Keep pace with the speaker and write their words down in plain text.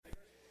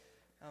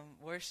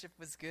Worship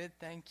was good.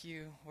 Thank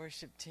you,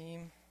 worship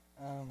team.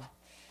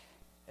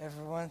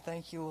 Everyone,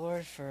 thank you,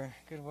 Lord, for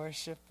good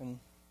worship. And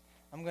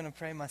I'm going to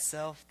pray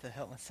myself to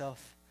help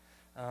myself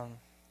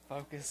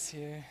focus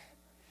here.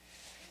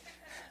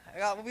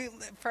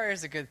 Prayer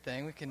is a good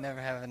thing. We can never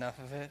have enough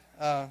of it.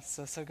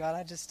 So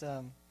God,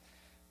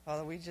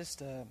 Father, we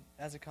just,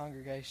 as a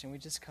congregation, we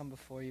just come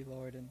before you,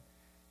 Lord, and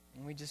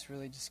we just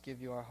really just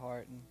give you our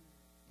heart. And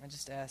I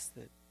just ask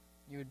that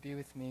you would be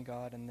with me,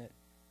 God, and that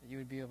you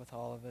would be with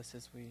all of us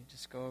as we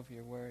just go over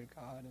your word,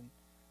 God.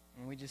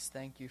 And we just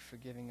thank you for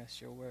giving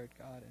us your word,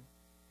 God,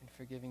 and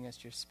for giving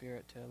us your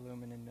spirit to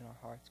illumine in our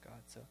hearts, God.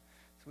 So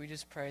we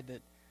just pray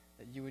that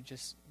you would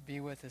just be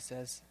with us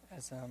as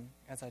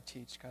I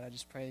teach, God. I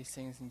just pray these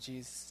things in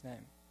Jesus'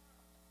 name.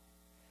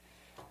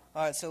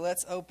 All right, so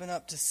let's open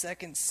up to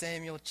 2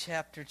 Samuel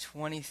chapter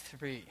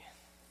 23.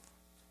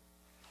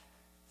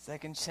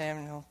 2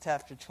 Samuel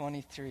chapter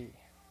 23.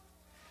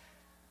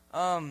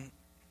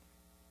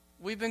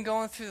 We've been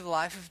going through the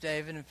life of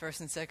David in 1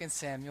 and 2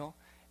 Samuel,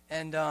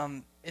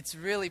 and it's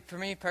really, for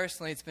me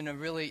personally, it's been a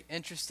really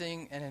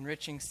interesting and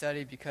enriching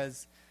study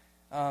because,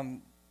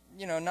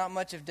 not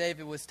much of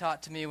David was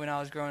taught to me when I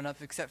was growing up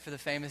except for the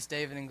famous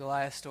David and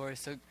Goliath story.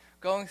 So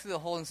going through the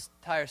whole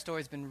entire story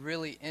has been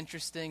really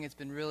interesting. It's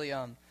been really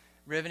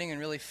riveting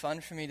and really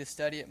fun for me to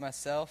study it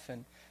myself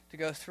and to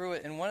go through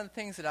it. And one of the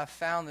things that I've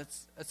found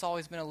that's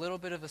always been a little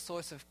bit of a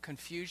source of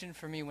confusion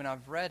for me when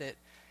I've read it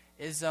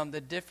is the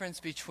difference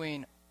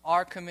between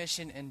our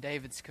commission and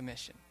David's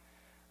commission.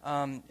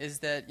 Is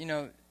that,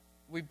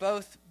 we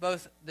both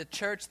the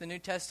church, the New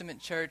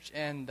Testament church,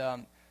 and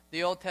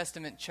the Old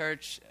Testament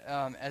church,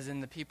 as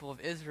in the people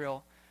of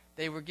Israel,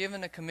 they were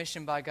given a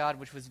commission by God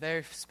which was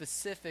very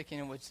specific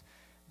and it was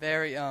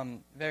very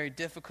very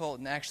difficult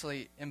and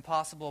actually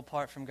impossible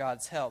apart from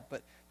God's help.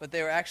 But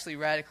they were actually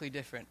radically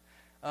different.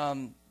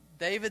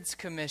 David's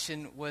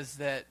commission was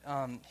that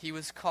he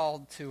was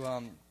called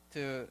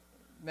to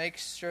make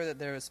sure that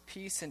there was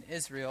peace in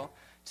Israel,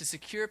 to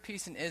secure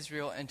peace in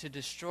Israel, and to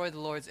destroy the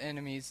Lord's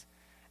enemies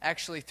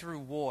actually through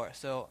war.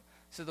 So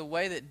the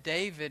way that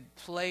David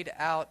played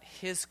out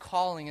his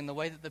calling and the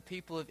way that the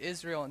people of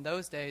Israel in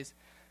those days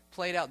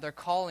played out their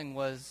calling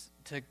was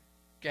to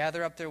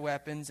gather up their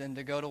weapons and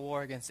to go to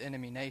war against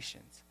enemy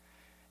nations.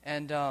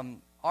 And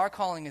our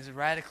calling is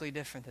radically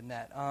different than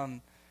that.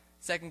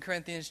 2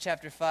 Corinthians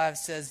chapter 5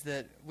 says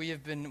that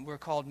we're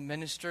called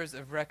ministers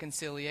of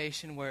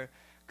reconciliation, where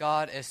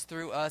God, as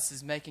through us,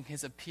 is making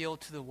his appeal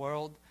to the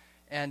world.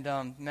 And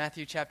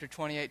Matthew chapter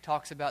 28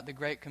 talks about the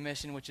Great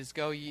Commission, which is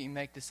go ye and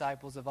make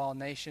disciples of all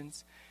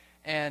nations.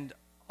 And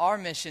our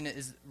mission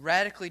is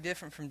radically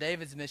different from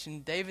David's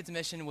mission. David's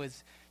mission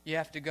was you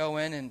have to go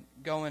in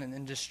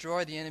and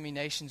destroy the enemy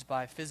nations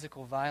by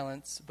physical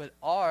violence. But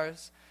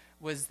ours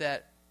was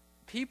that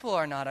people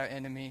are not our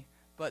enemy,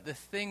 but the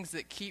things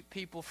that keep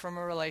people from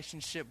a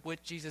relationship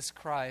with Jesus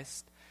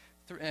Christ,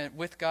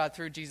 with God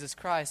through Jesus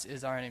Christ,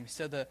 is our enemy.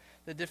 So the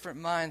different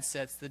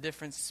mindsets, the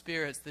different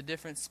spirits, the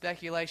different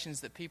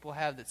speculations that people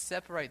have that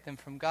separate them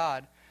from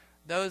God,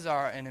 those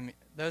are our enemy.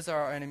 Those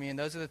are our enemy, and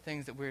those are the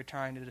things that we're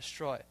trying to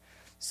destroy.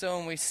 So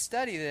when we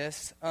study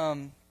this,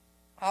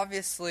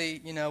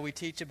 obviously, we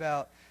teach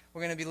about,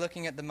 we're going to be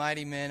looking at the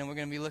mighty men, and we're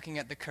going to be looking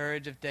at the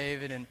courage of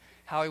David and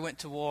how he went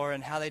to war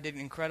and how they did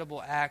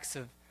incredible acts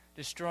of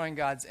destroying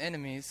God's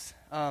enemies.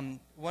 One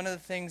of the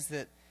things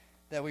that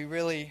we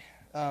really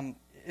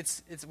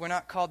we're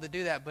not called to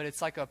do that, but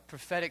it's like a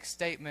prophetic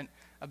statement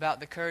about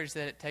the courage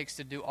that it takes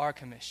to do our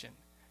commission,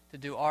 to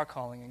do our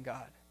calling in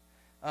God.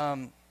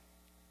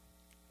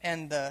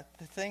 And the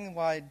thing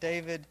why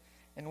David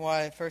and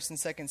why 1 and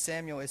 2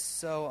 Samuel is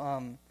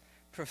so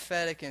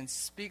prophetic and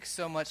speaks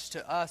so much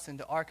to us and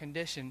to our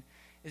condition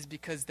is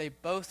because they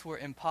both were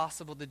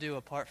impossible to do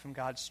apart from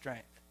God's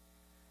strength.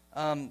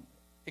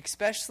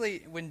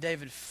 Especially when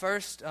David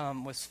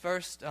was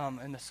first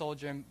in the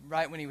soldier, and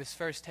right when he was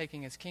first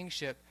taking his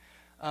kingship,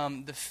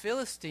 the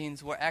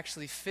Philistines were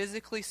actually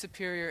physically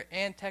superior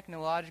and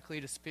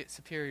technologically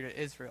superior to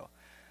Israel.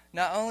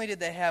 Not only did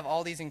they have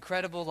all these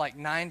incredible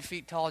 9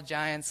 feet tall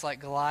giants like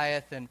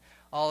Goliath and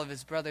all of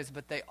his brothers,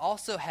 but they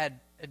also had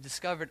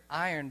discovered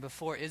iron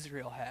before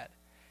Israel had.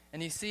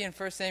 And you see in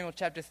 1 Samuel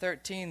chapter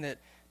 13 that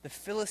the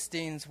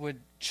Philistines would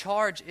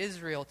charge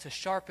Israel to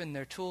sharpen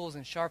their tools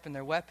and sharpen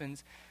their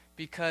weapons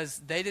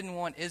because they didn't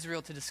want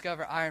Israel to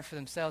discover iron for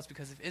themselves,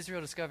 because if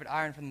Israel discovered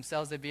iron for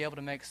themselves, they'd be able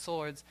to make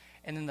swords,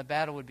 and then the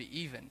battle would be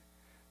even.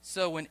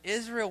 So when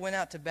Israel went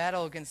out to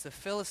battle against the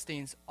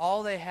Philistines,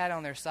 all they had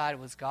on their side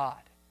was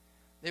God.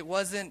 It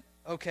wasn't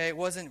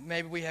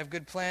maybe we have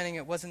good planning,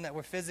 it wasn't that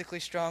we're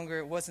physically stronger,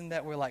 it wasn't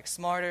that we're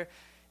smarter.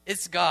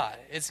 It's God.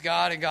 It's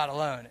God and God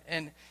alone.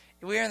 And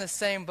we're in the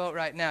same boat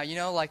right now.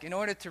 In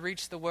order to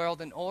reach the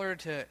world, in order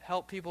to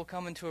help people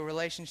come into a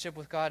relationship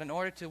with God, in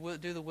order to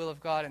do the will of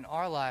God in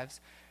our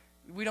lives,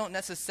 we don't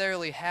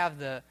necessarily have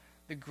the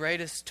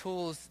greatest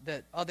tools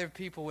that other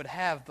people would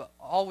have, but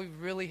all we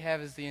really have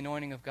is the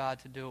anointing of God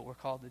to do what we're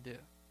called to do.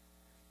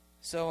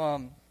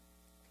 So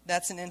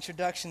that's an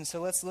introduction.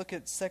 So let's look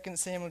at 2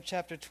 Samuel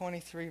chapter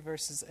 23,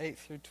 verses 8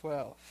 through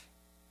 12.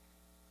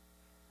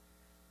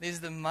 These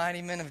are the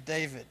mighty men of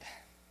David,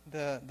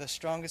 the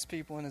strongest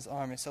people in his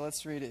army. So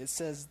let's read it. It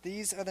says,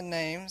 "These are the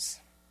names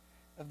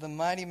of the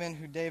mighty men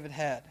who David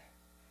had.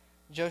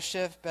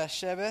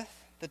 Josheb-Basshebeth,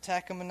 the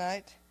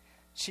Tachamonite,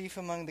 chief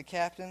among the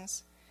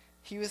captains.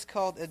 He was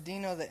called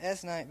Adino the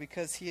Eznite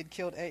because he had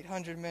killed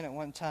 800 men at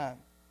one time.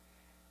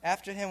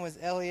 After him was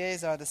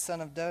Eleazar the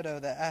son of Dodo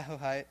the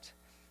Ahohite,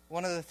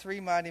 one of the three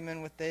mighty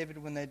men with David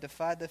when they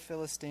defied the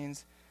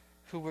Philistines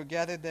who were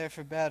gathered there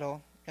for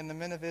battle, and the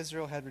men of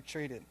Israel had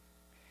retreated.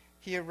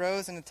 He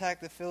arose and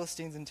attacked the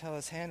Philistines until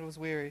his hand was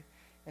weary,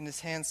 and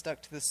his hand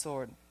stuck to the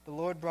sword. The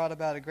Lord brought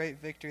about a great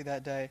victory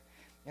that day,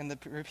 and the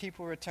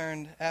people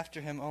returned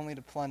after him only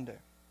to plunder.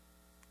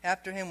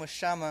 After him was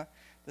Shammah,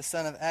 the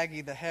son of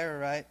Agi the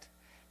Hararite.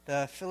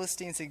 The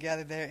Philistines had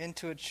gathered there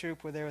into a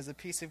troop where there was a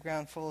piece of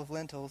ground full of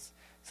lentils,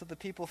 so the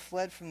people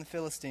fled from the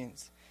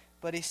Philistines.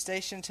 But he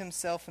stationed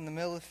himself in the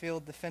middle of the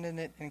field, defended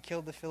it, and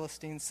killed the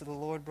Philistines, so the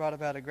Lord brought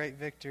about a great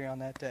victory on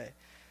that day."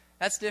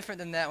 That's different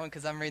than that one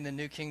because I'm reading the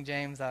New King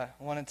James. I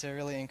wanted to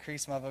really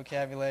increase my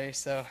vocabulary,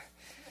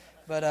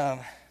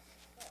 but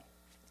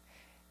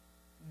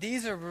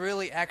these are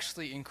really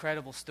actually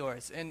incredible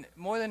stories. And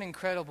more than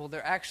incredible,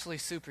 they're actually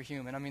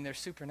superhuman. I mean, they're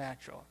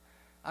supernatural.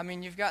 I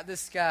mean, you've got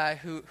this guy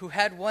who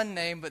had one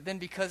name, but then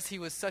because he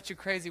was such a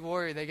crazy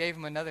warrior, they gave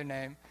him another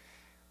name.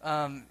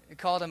 It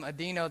called him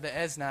Adino the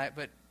Eznite,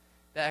 but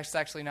that's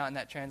actually not in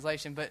that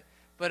translation. But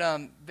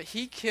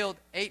he killed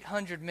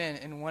 800 men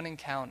in one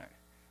encounter.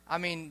 I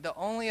mean, the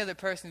only other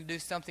person to do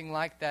something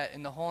like that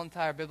in the whole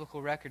entire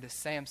biblical record is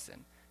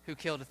Samson, who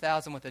killed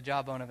 1,000 with the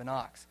jawbone of an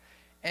ox.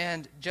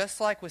 And just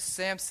like with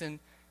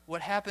Samson,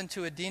 what happened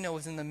to Adino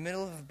was in the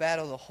middle of a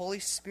battle, the Holy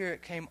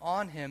Spirit came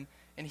on him,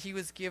 and he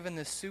was given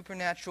this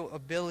supernatural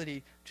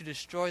ability to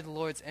destroy the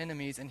Lord's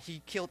enemies, and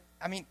he killed,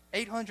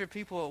 800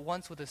 people at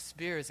once with a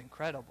spear is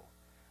incredible.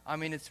 I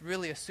mean, it's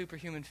really a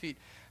superhuman feat.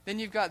 Then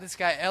you've got this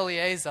guy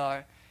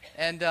Eleazar,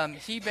 and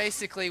he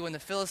basically, when the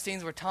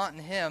Philistines were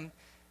taunting him,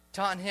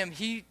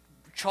 he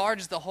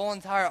charged the whole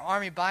entire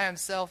army by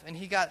himself, and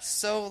he got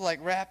so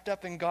wrapped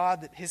up in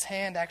God that his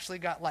hand actually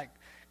got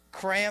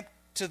cramped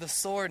to the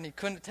sword, and he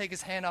couldn't take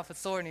his hand off the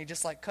sword, and he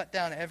just cut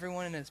down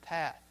everyone in his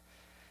path.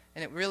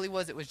 And it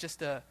was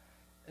just an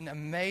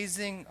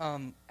amazing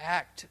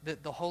act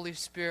that the Holy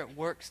Spirit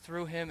works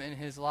through him in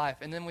his life.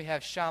 And then we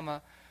have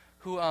Shammah,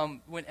 who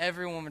when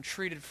everyone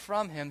retreated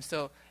from him,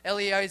 so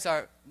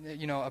Eleazar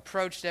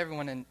approached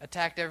everyone and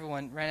attacked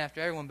everyone, ran after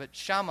everyone, but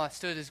Shammah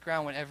stood his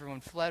ground when everyone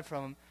fled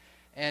from him,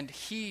 and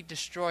he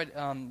destroyed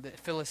the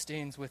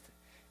Philistines with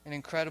an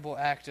incredible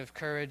act of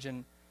courage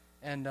and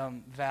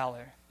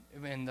valor,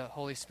 and the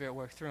Holy Spirit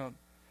worked through him.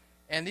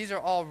 And these are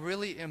all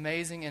really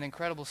amazing and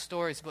incredible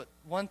stories, but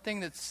one thing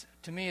that's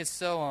to me is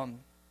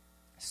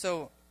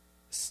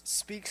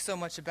speaks so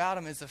much about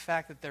them is the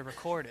fact that they're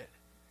recorded.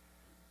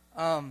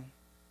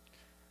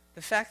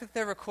 The fact that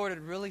they're recorded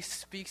really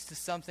speaks to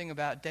something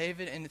about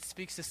David, and it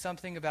speaks to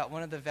something about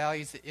one of the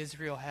values that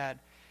Israel had.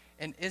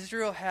 And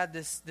Israel had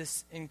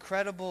this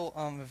incredible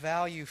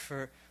value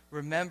for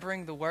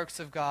remembering the works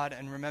of God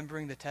and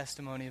remembering the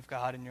testimony of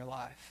God in your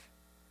life.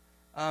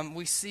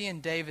 We see in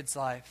David's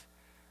life,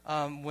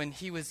 when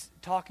he was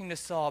talking to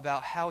Saul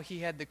about how he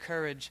had the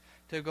courage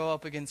to go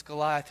up against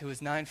Goliath, who was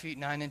 9 feet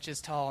 9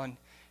 inches tall and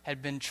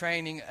had been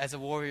training as a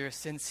warrior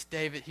since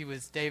he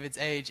was David's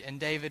age, and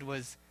David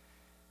was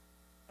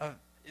a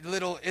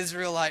little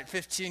Israelite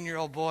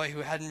 15-year-old boy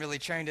who hadn't really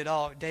trained at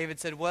all. David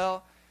said,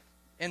 well,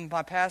 in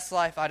my past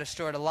life I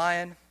destroyed a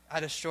lion, I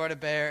destroyed a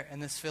bear,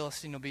 and this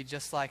Philistine will be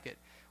just like it.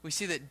 We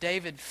see that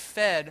David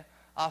fed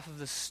off of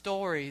the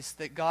stories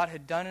that God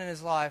had done in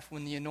his life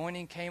when the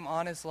anointing came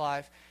on his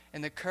life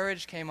and the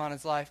courage came on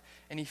his life,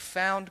 and he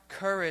found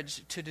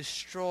courage to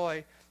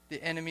destroy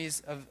the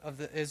enemies of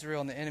the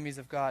Israel and the enemies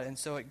of God. And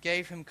so it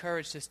gave him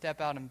courage to step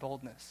out in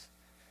boldness.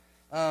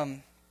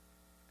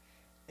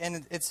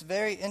 And it's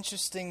very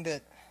interesting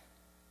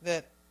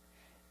that,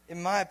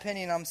 in my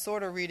opinion, I'm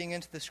sort of reading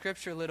into the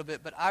scripture a little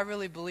bit, but I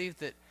really believe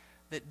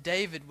that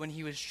David, when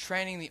he was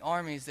training the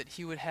armies, that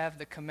he would have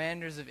the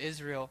commanders of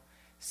Israel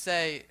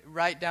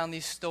write down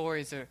these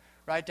stories, or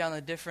write down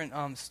the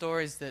different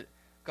stories that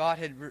God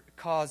had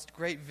caused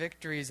great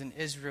victories in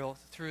Israel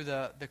through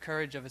the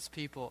courage of his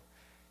people.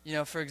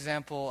 For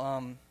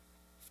example,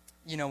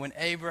 when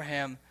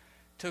Abraham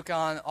took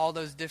on all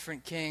those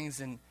different kings,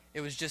 and it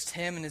was just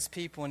him and his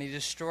people, and he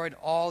destroyed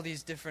all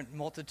these different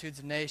multitudes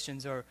of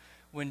nations. Or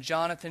when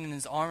Jonathan and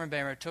his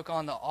armor-bearer took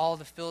on all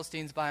the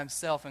Philistines by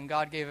himself, and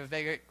God gave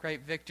a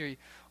great victory.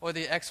 Or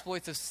the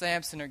exploits of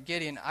Samson or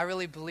Gideon. I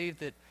really believe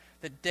that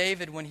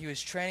David, when he was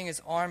training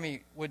his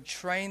army, would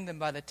train them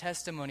by the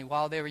testimony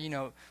while they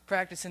were,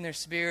 practicing their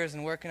spears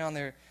and working on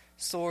their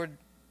sword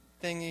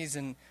thingies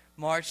and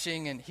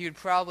marching. And he would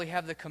probably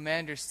have the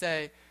commander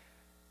say,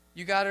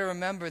 you got to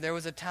remember, there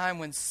was a time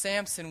when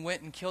Samson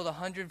went and killed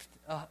 100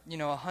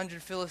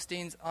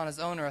 Philistines on his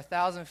own, or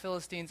 1,000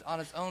 Philistines on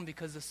his own,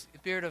 because the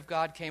Spirit of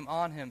God came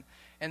on him.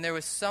 And there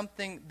was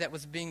something that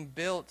was being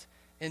built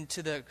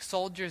into the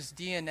soldier's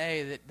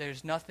DNA, that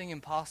there's nothing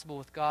impossible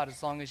with God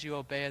as long as you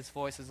obey his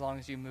voice, as long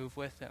as you move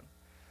with him.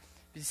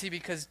 You see,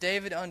 because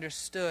David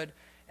understood,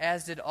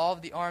 as did all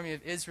of the army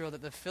of Israel,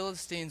 that the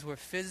Philistines were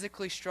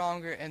physically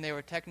stronger and they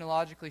were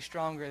technologically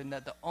stronger, and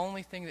that the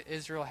only thing that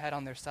Israel had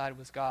on their side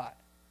was God.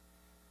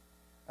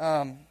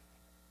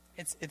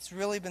 It's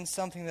really been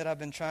something that I've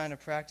been trying to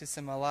practice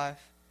in my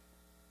life.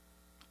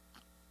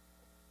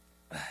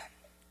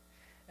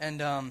 And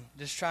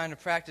just trying to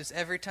practice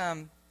every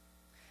time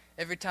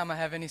I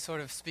have any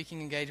sort of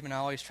speaking engagement, I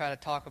always try to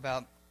talk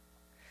about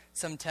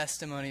some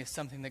testimony of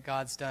something that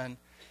God's done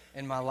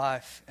in my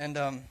life. And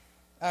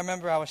I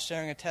remember I was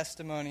sharing a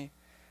testimony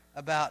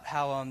about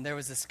how there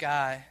was this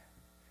guy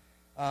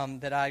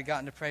that I had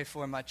gotten to pray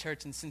for in my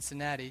church in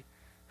Cincinnati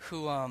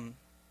who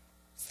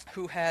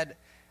had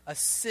a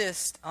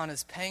cyst on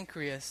his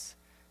pancreas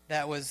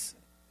that was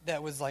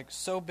like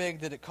so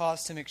big that it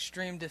caused him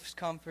extreme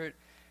discomfort,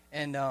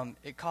 and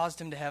it caused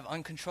him to have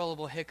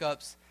uncontrollable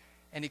hiccups,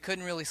 and he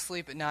couldn't really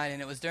sleep at night,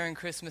 and it was during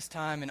Christmas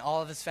time, and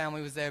all of his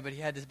family was there, but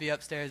he had to be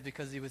upstairs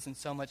because he was in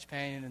so much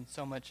pain and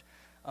so much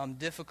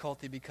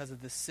difficulty because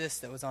of the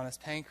cyst that was on his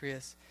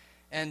pancreas.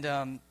 And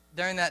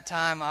during that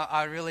time,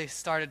 I really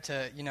started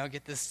to,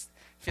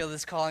 feel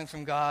this calling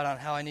from God on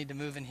how I need to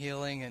move in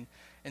healing,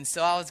 and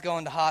so I was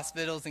going to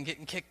hospitals and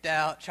getting kicked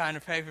out, trying to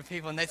pray for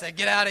people, and they said,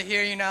 "Get out of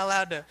here! You're not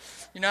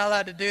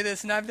allowed to do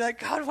this." And I'd be like,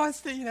 "God wants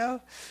to,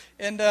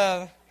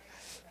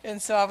 And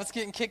so I was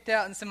getting kicked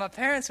out, and so my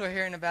parents were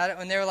hearing about it,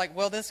 and they were like,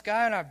 "Well, this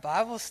guy in our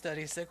Bible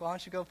study is sick. Why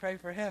don't you go pray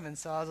for him?" And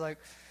so I was like,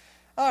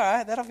 "All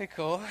right, that'll be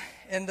cool."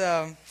 And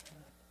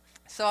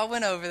so I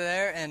went over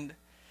there, and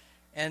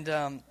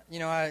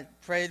I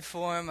prayed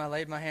for him. I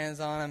laid my hands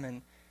on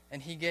him,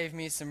 and he gave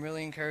me some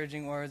really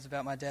encouraging words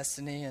about my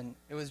destiny, and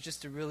it was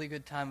just a really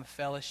good time of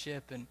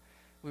fellowship, and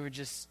we were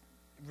just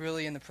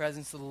really in the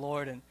presence of the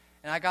Lord, and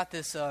I got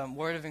this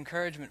word of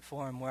encouragement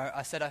for him where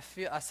I said I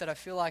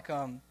feel like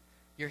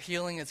your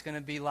healing is going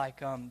to be like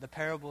the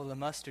parable of the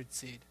mustard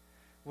seed,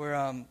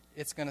 where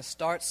it's going to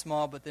start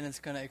small, but then it's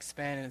going to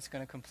expand and it's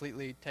going to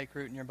completely take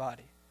root in your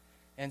body.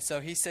 And so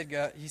he said,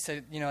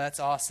 "That's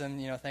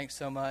awesome. Thanks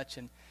so much."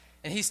 And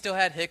he still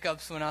had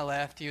hiccups when I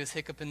left. He was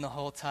hiccuping the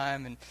whole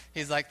time, and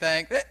he's like,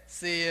 "Thanks,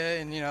 see ya."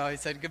 And he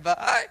said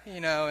goodbye.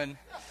 And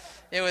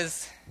it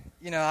was,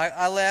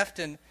 I left,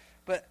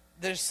 but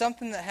there's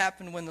something that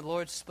happened when the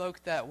Lord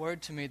spoke that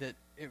word to me that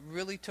it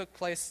really took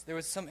place. There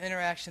was some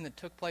interaction that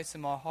took place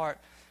in my heart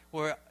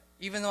where,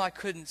 even though I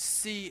couldn't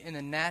see in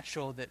the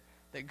natural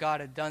that God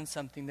had done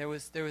something, there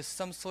was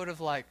some sort of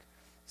like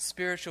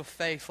spiritual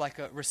faith, like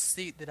a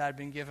receipt that I'd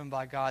been given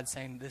by God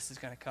saying this is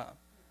going to come.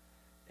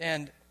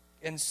 And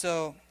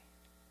so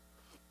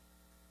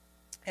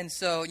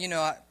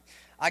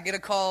I get a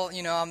call.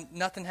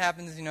 Nothing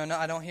happens.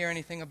 I don't hear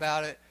anything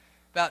about it.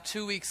 About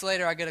 2 weeks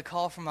later, I get a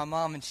call from my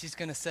mom, and she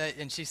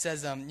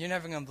says, "You're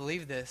never going to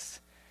believe this,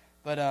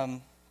 but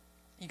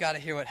you got to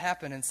hear what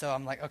happened." And so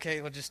I'm like,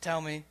 "Okay, well, just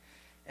tell me."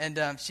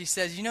 And she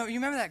says, "You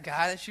remember that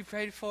guy that you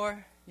prayed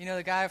for?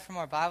 The guy from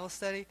our Bible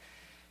study?"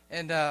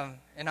 And I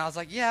was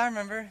like, "Yeah, I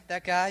remember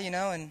that guy,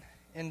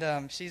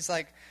 And she's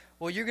like,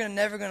 "Well, you're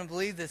never going to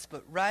believe this,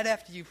 but right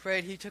after you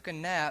prayed, he took a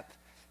nap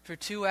for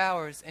 2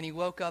 hours, and he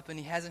woke up, and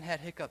he hasn't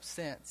had hiccups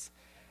since.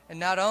 And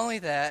not only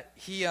that,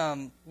 he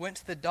went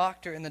to the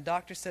doctor, and the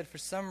doctor said for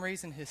some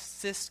reason his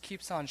cyst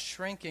keeps on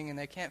shrinking, and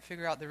they can't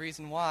figure out the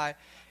reason why.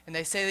 And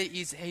they say that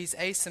he's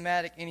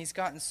asymptomatic, and he's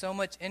gotten so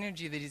much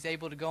energy that he's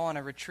able to go on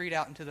a retreat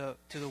out into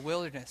the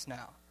wilderness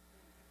now."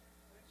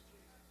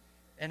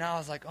 And I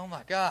was like, "Oh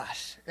my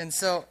gosh!" And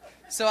so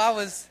I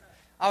was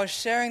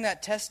sharing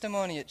that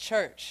testimony at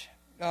church,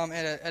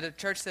 at a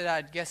church that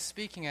I'd guest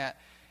speaking at.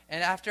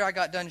 And after I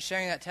got done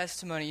sharing that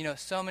testimony,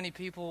 so many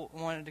people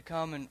wanted to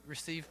come and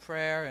receive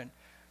prayer, and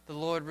the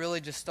Lord really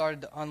just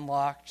started to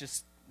unlock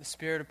just the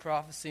spirit of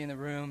prophecy in the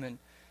room, and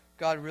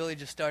God really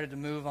just started to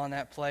move on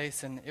that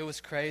place, and it was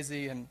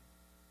crazy. And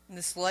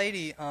this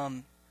lady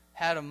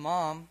had a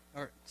mom,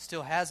 or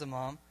still has a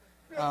mom.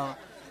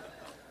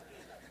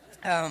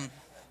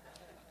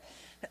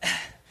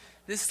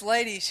 This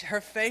lady,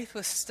 her faith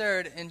was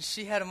stirred, and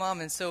she had a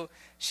mom, and so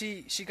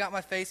she got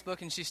my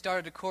Facebook, and she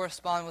started to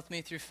correspond with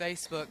me through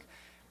Facebook,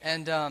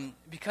 and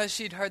because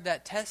she'd heard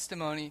that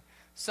testimony,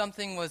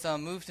 something was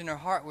moved in her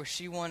heart where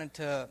she wanted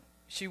for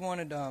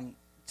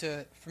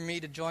me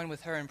to join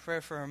with her in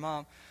prayer for her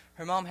mom.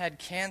 Her mom had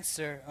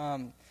cancer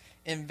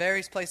in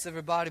various places of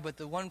her body, but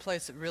the one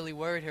place that really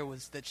worried her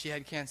was that she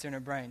had cancer in her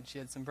brain. She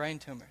had some brain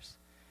tumors,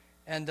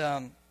 and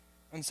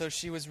so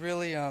she was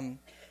really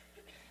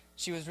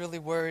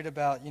worried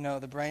about,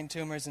 the brain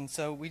tumors. And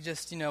so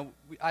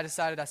I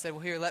decided, I said,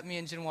 "Well, here, let me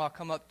and Jinwa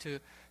come up to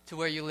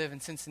where you live in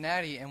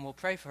Cincinnati, and we'll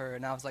pray for her."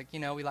 And I was like, we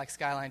like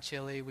Skyline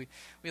Chili. We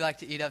like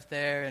to eat up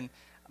there, and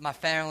my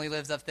family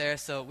lives up there.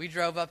 So we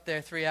drove up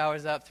there 3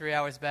 hours up, 3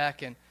 hours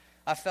back, and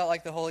I felt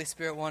like the Holy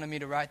Spirit wanted me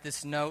to write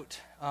this note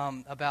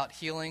about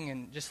healing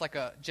and just like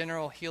a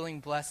general healing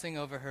blessing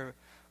over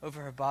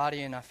her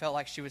body. And I felt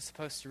like she was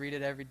supposed to read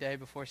it every day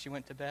before she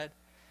went to bed.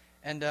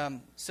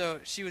 And so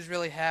she was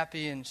really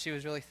happy, and she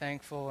was really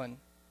thankful,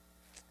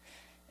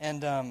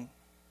 and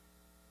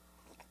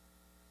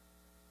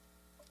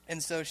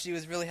And so she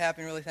was really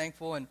happy and really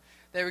thankful, and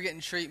they were getting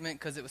treatment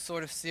because it was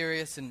sort of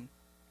serious. And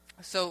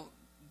so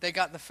they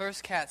got the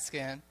first CAT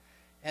scan,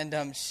 and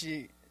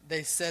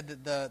they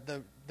said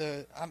that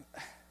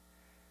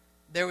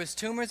there was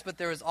tumors, but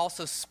there was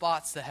also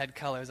spots that had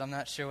colors. I'm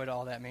not sure what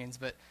all that means,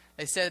 but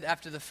they said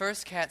after the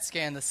first CAT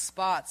scan, the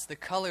spots, the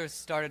colors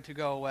started to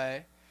go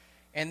away,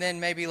 and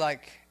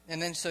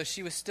then so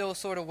she was still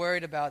sort of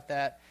worried about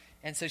that,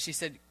 and so she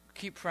said,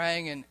 keep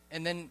praying,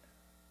 and then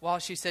while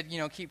she said,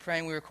 keep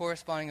praying, we were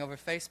corresponding over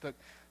Facebook.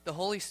 The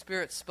Holy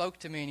Spirit spoke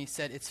to me, and he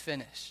said, it's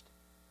finished.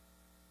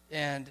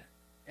 And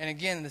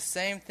again, the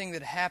same thing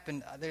that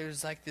happened,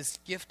 there's like this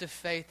gift of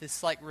faith,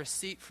 this like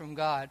receipt from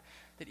God,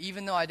 that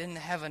even though I didn't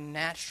have a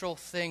natural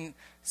thing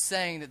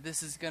saying that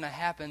this is going to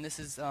happen,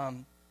 I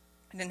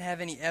didn't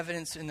have any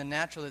evidence in the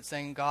natural that's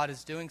saying God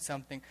is doing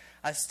something,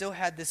 I still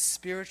had this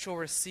spiritual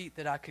receipt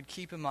that I could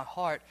keep in my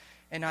heart.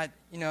 And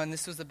and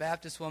this was a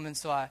Baptist woman,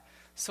 so I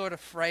sort of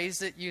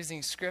phrased it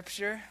using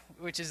Scripture,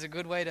 which is a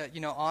good way to,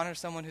 honor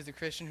someone who's a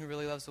Christian who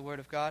really loves the Word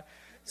of God.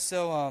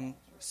 So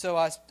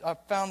I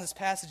found this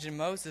passage in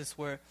Moses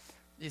where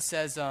it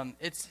says,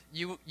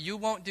 you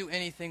won't do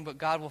anything, but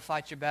God will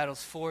fight your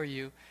battles for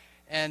you.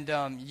 And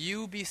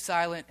you be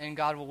silent, and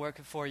God will work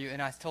it for you.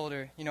 And I told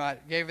her, I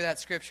gave her that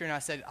Scripture, and I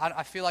said,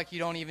 I feel like you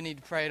don't even need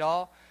to pray at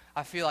all.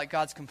 I feel like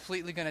God's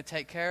completely going to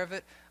take care of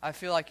it. I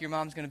feel like your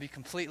mom's going to be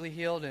completely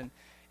healed.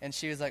 And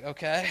she was like,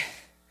 okay.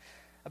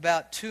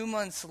 About 2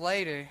 months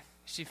later,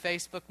 she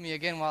Facebooked me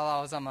again while I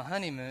was on my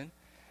honeymoon.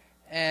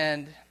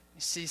 And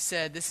she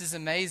said, this is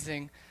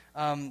amazing.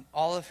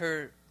 All of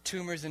her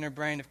tumors in her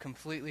brain have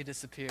completely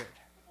disappeared.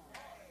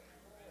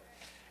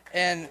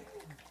 And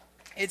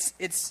it's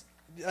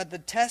the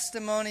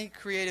testimony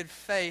created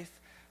faith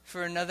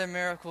for another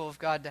miracle of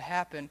God to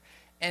happen.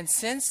 And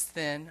since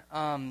then,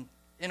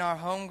 in our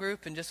home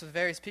group and just with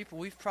various people,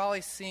 we've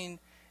probably seen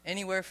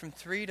anywhere from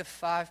 3 to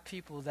 5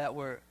 people that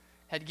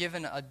had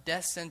given a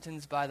death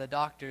sentence by the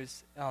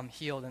doctors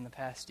healed in the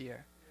past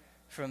year.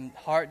 From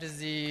heart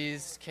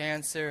disease,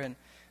 cancer, and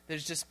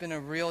there's just been a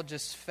real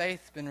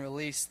faith been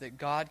released that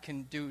God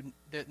can do,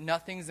 that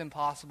nothing's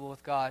impossible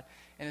with God.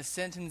 And a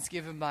sentence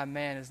given by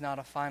man is not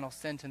a final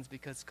sentence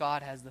because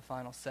God has the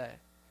final say.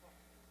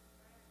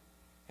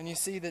 And you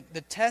see that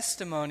the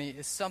testimony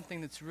is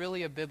something that's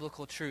really a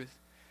biblical truth.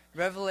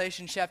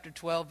 Revelation chapter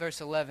 12, verse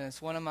 11,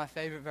 it's one of my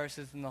favorite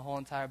verses in the whole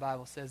entire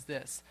Bible, says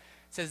this.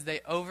 It says they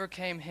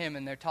overcame him,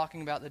 and they're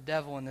talking about the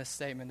devil in this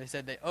statement. They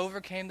said they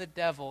overcame the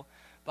devil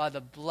by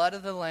the blood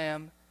of the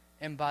Lamb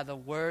and by the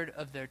word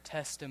of their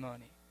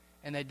testimony.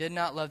 And they did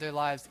not love their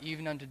lives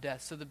even unto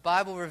death. So the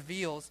Bible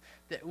reveals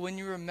that when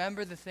you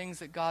remember the things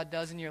that God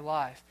does in your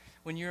life,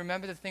 when you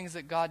remember the things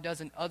that God does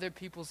in other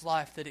people's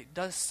life, that it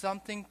does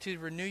something to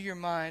renew your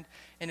mind,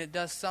 and it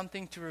does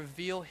something to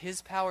reveal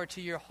His power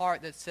to your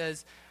heart that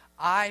says,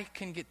 I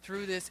can get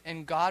through this,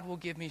 and God will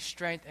give me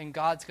strength, and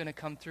God's going to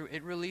come through.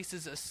 It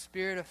releases a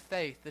spirit of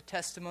faith. The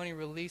testimony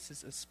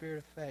releases a spirit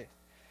of faith.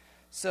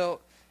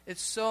 So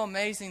it's so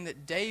amazing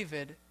that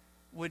David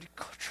would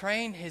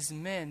train his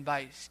men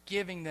by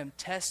giving them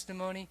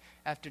testimony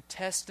after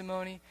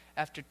testimony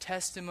after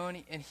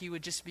testimony, and he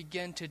would just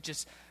begin to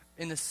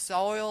in the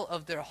soil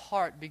of their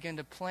heart, begin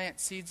to plant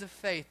seeds of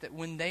faith that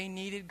when they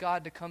needed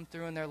God to come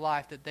through in their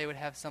life, that they would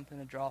have something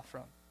to draw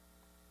from.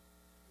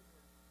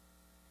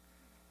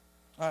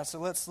 All right, so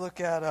let's look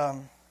at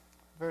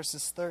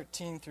verses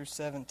 13 through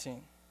 17.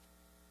 It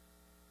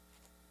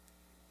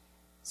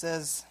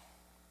says,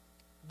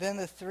 Then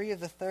the 3 of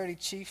the 30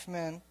 chief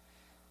men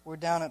were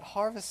down at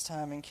harvest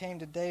time and came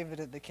to David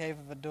at the cave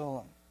of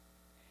Adullam.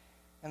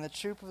 And the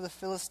troop of the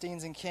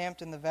Philistines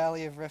encamped in the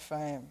valley of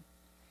Rephaim.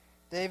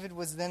 David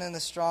was then in the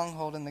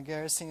stronghold, and the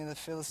garrison of the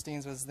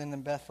Philistines was then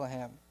in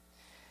Bethlehem.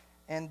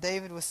 And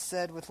David was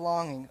said with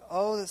longing,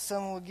 Oh, that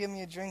someone would give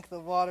me a drink of the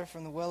water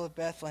from the well of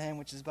Bethlehem,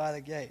 which is by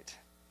the gate.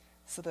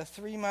 So the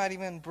 3 mighty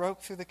men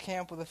broke through the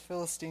camp of the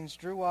Philistines,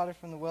 drew water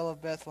from the well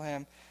of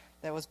Bethlehem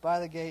that was by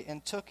the gate,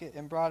 and took it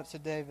and brought it to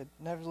David.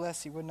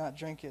 Nevertheless he would not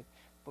drink it,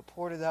 but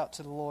poured it out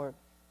to the Lord.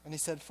 And he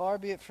said, Far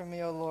be it from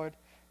me, O Lord,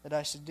 that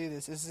I should do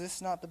this. Is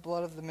this not the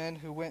blood of the men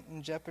who went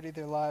in jeopardy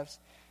their lives?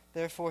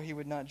 Therefore he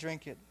would not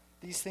drink it.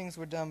 These things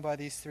were done by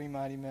these 3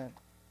 mighty men.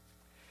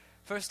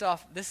 First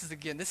off, this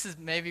is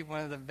maybe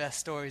one of the best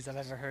stories I've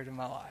ever heard in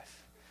my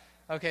life.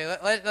 Okay,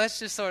 let's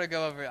just sort of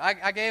go over it.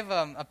 I gave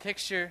a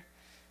picture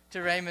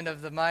to Raymond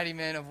of the mighty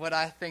men of what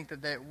I think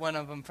that one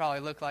of them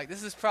probably looked like.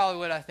 This is probably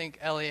what I think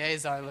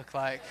Eleazar looked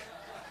like.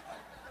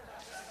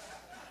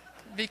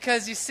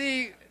 Because you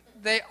see,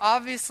 they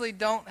obviously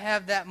don't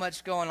have that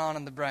much going on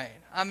in the brain.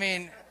 I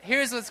mean,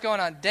 here's what's going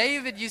on.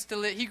 David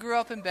he grew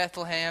up in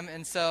Bethlehem,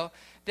 and so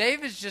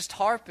David's just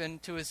harping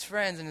to his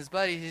friends and his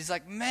buddies. He's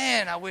like,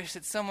 man, I wish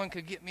that someone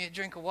could get me a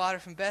drink of water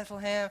from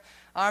Bethlehem.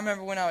 I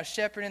remember when I was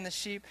shepherding the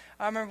sheep.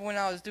 I remember when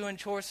I was doing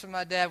chores for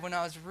my dad. When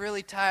I was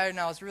really tired and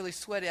I was really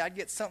sweaty, I'd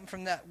get something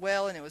from that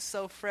well, and it was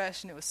so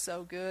fresh and it was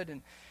so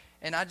good.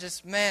 And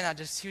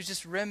he was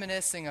just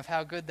reminiscing of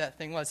how good that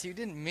thing was. He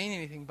didn't mean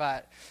anything by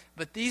it.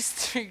 But these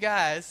three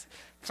guys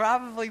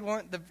probably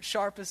weren't the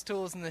sharpest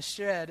tools in the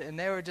shed, and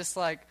they were just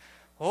like,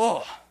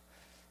 oh,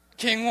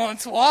 king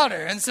wants water.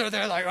 And so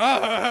they're like,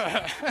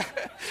 oh.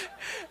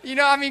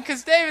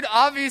 Because David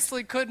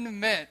obviously couldn't have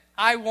meant,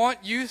 I want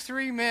you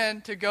three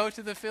men to go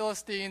to the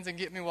Philistines and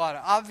get me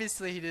water.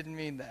 Obviously he didn't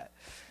mean that.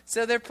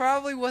 So there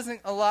probably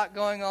wasn't a lot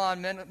going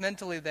on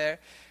mentally there.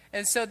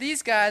 And so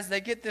these guys, they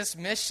get this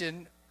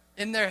mission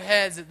in their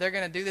heads that they're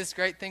going to do this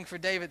great thing for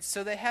David.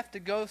 So they have to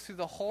go through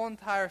the whole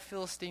entire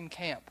Philistine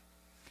camp.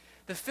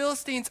 The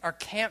Philistines are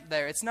camped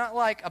there. It's not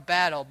like a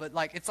battle, but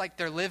it's like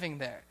they're living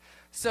there.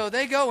 So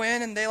they go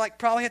in and they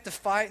probably have to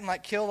fight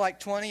and kill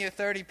 20 or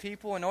 30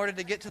 people in order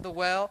to get to the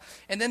well.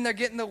 And then they're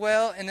getting the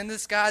well, and then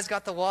this guy's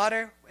got the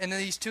water, and then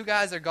these two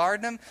guys are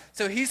guarding him.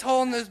 So he's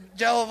holding this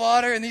gel of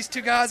water, and these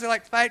two guys are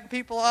fighting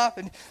people off,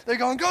 and they're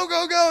going, go,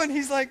 go, go, and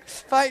he's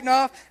fighting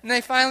off. And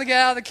they finally get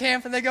out of the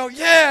camp and they go,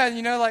 yeah,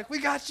 and we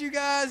got you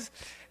guys.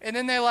 And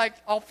then they're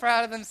all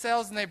proud of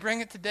themselves, and they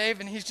bring it to Dave,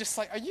 and he's just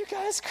like, are you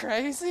guys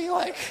crazy?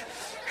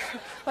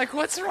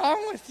 What's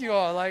wrong with you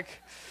all?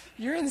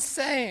 You're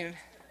insane.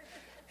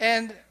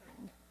 And,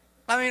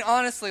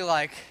 honestly,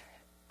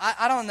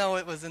 I don't know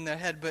what was in their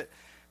head, but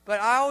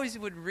I always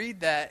would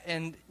read that,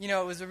 and,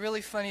 it was a really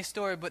funny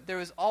story, but there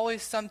was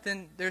always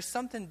there's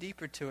something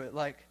deeper to it.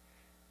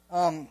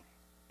 And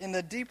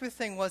the deeper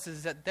thing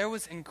is that there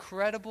was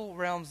incredible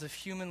realms of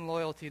human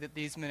loyalty that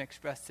these men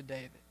expressed to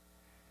David.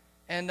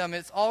 And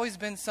it's always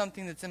been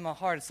something that's in my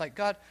heart. It's like,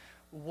 God,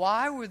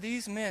 why were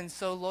these men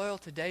so loyal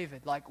to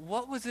David?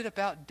 What was it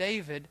about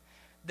David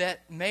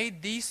that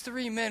made these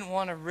three men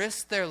want to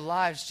risk their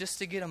lives just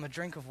to get them a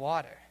drink of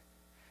water?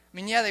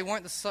 They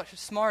weren't the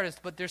smartest,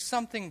 but there's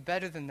something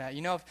better than that.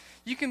 If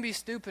you can be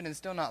stupid and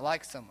still not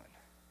like someone.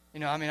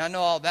 I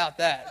know all about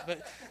that,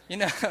 but,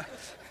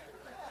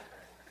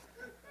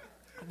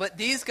 But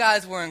these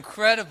guys were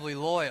incredibly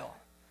loyal.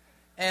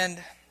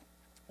 And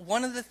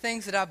one of the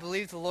things that I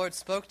believe the Lord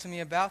spoke to me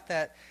about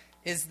that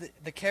is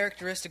the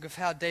characteristic of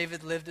how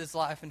David lived his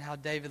life and how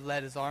David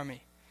led his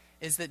army,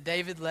 is that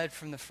David led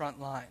from the front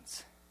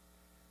lines.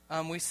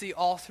 We see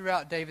all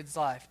throughout David's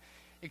life,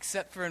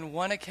 except for in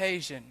one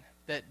occasion,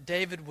 that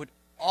David would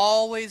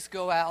always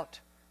go out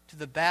to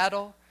the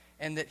battle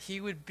and that he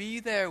would be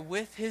there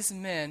with his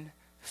men,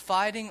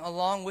 fighting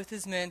along with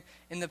his men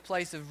in the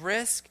place of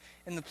risk,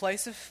 in the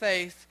place of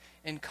faith,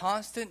 in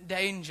constant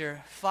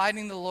danger,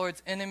 fighting the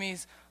Lord's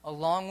enemies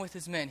along with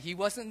his men. He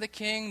wasn't the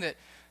king that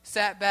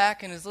sat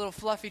back in his little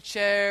fluffy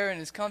chair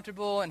and is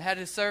comfortable and had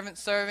his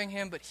servants serving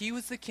him, but he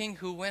was the king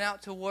who went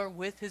out to war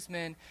with his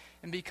men.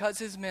 And because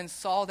his men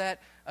saw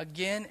that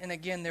again and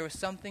again, there was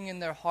something in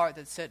their heart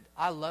that said,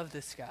 I love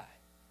this guy.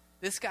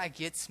 This guy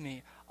gets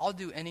me. I'll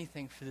do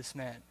anything for this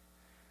man.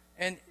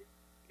 And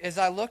as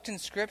I looked in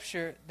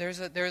Scripture, there's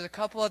a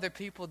couple other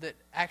people that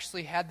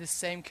actually had this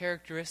same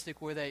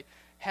characteristic where they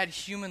had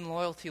human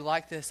loyalty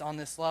like this on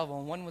this level.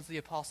 And one was the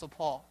Apostle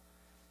Paul.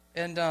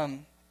 And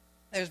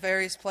there's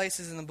various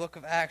places in the book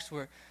of Acts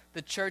where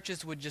the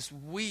churches would just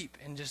weep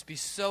and just be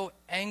so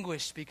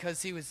anguished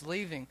because he was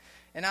leaving.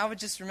 And I would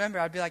just remember,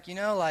 I'd be like,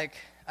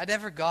 I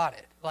never got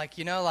it.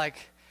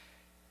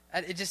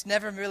 It just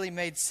never really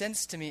made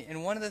sense to me.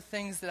 And one of the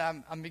things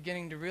that I'm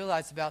beginning to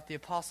realize about the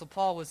Apostle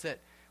Paul was that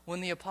when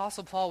the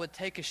Apostle Paul would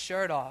take his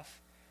shirt off,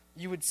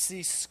 you would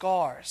see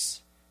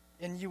scars.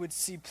 And you would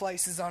see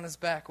places on his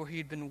back where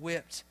he'd been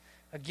whipped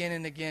again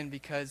and again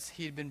because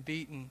he'd been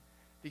beaten,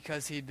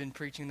 because he'd been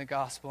preaching the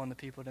gospel and the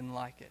people didn't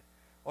like it.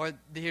 Or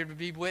there would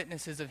be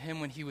witnesses of him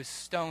when he was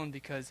stoned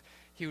because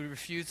he would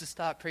refuse to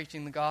stop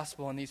preaching the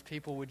gospel, and these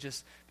people would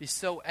just be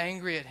so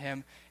angry at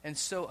him and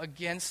so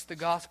against the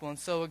gospel and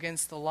so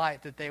against the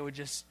light that they would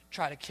just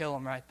try to kill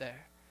him right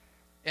there.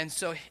 And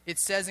so it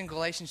says in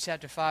Galatians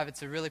chapter 5,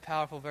 it's a really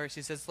powerful verse.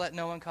 He says, let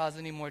no one cause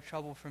any more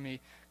trouble for me,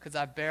 because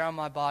I bear on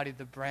my body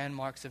the brand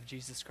marks of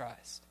Jesus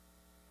Christ.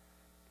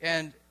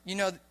 And,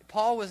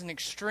 Paul was an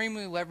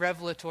extremely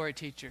revelatory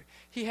teacher.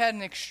 He had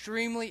an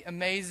extremely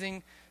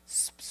amazing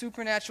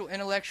supernatural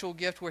intellectual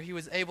gift where he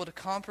was able to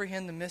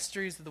comprehend the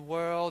mysteries of the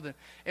world and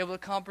able to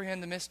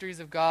comprehend the mysteries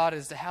of God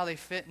as to how they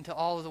fit into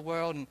all of the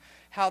world and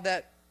how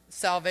that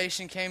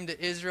salvation came to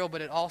Israel,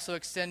 but it also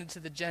extended to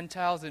the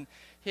Gentiles. And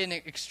he had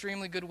an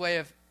extremely good way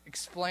of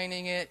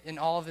explaining it in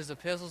all of his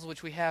epistles,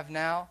 which we have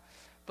now.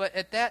 But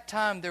at that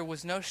time, there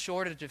was no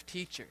shortage of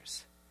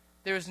teachers.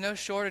 There was no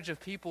shortage of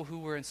people who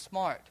were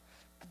smart.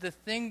 But the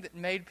thing that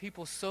made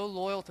people so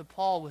loyal to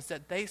Paul was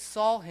that they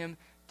saw him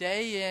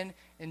day in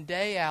and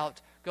day out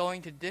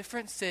going to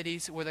different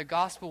cities where the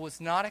gospel was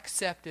not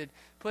accepted,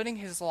 putting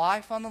his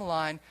life on the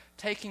line,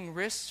 taking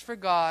risks for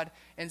God,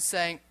 and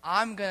saying,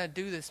 I'm going to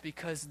do this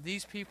because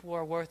these people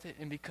are worth it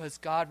and because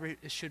God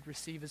should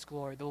receive his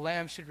glory. The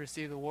Lamb should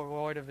receive the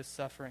reward of his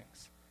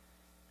sufferings.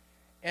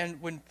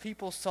 And when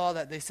people saw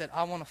that, they said,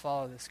 I want to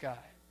follow this guy.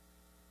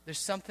 There's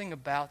something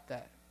about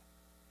that.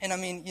 And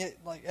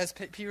as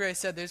P. Ray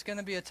said, there's going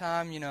to be a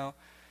time,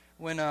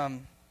 when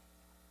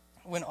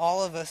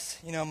all of us,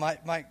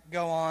 might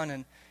go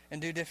on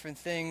and do different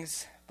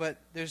things. But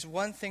there's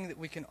one thing that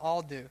we can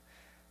all do.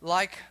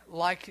 Like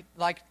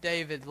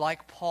David,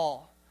 like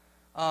Paul.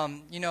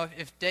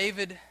 If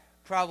David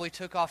probably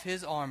took off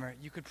his armor,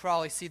 you could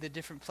probably see the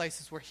different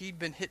places where he'd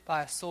been hit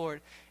by a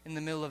sword in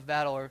the middle of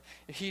battle, or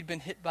if he'd been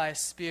hit by a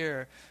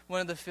spear,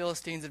 one of the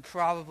Philistines had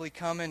probably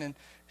come in and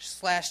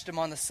slashed him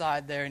on the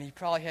side there, and he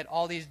probably had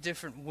all these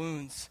different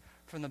wounds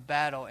from the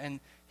battle. And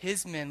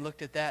his men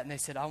looked at that and they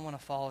said, I want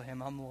to follow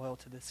him. I'm loyal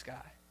to this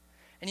guy.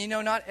 And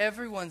not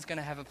everyone's going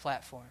to have a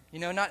platform.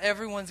 Not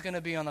everyone's going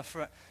to be on the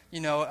front,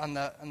 on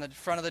the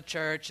front of the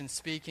church and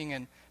speaking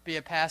and be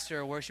a pastor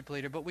or worship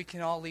leader. But we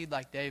can all lead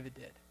like David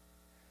did.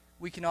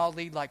 We can all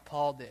lead like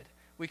Paul did.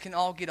 We can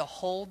all get a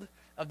hold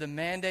of the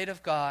mandate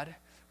of God.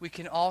 We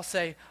can all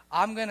say,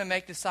 I'm going to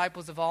make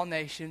disciples of all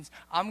nations.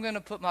 I'm going to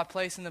put my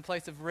place in the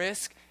place of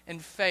risk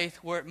and faith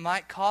where it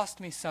might cost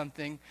me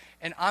something.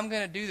 And I'm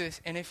going to do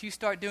this. And if you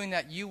start doing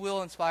that, you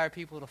will inspire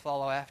people to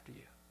follow after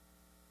you.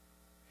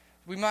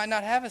 We might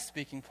not have a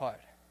speaking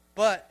part,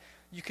 but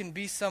you can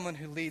be someone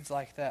who leads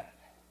like that.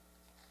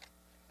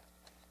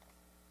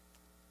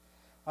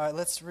 All right,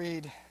 let's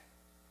read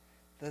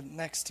the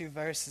next two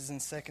verses in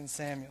 2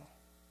 Samuel,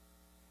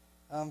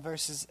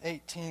 verses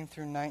 18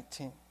 through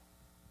 19. It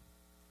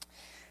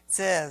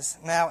says,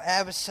 Now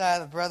Abishai,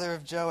 the brother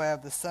of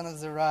Joab, the son of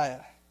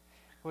Zeruiah,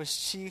 was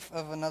chief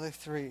of another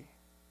 3.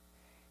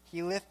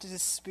 He lifted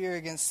his spear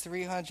against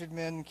 300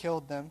 men and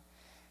killed them,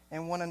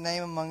 and won a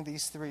name among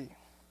these 3.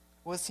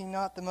 Was he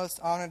not the most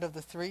honored of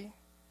the 3?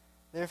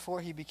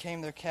 Therefore he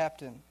became their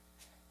captain.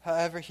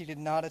 However, he did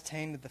not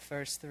attain to the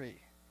first 3.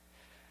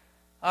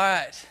 All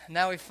right,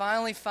 now we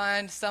finally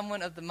find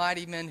someone of the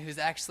mighty men who's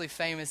actually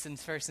famous in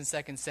 1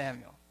 and 2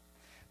 Samuel.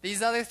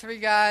 These other 3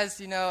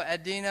 guys,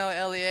 Adino,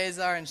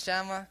 Eleazar, and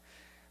Shammah,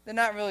 they're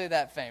not really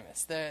that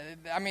famous.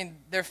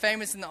 They're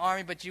famous in the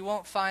army, but you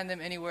won't find them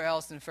anywhere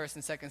else in 1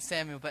 and 2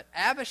 Samuel. But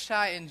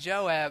Abishai and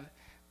Joab,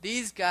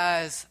 these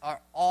guys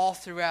are all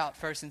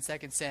throughout 1 and 2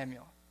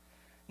 Samuel.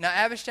 Now,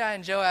 Abishai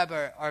and Joab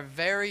are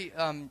very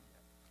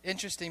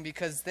interesting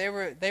because they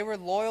were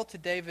loyal to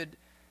David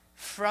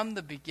from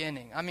the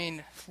beginning.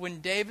 When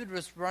David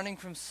was running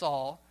from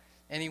Saul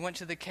and he went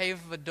to the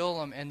cave of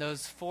Adullam and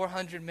those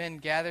 400 men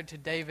gathered to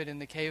David in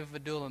the cave of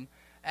Adullam,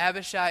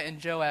 Abishai and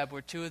Joab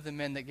were 2 of the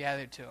men that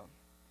gathered to him.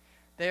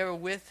 They were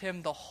with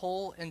him the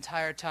whole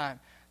entire time.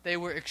 They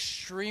were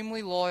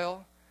extremely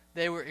loyal.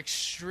 They were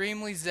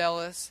extremely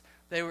zealous.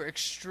 They were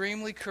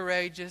extremely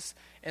courageous,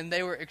 and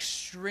they were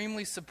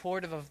extremely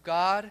supportive of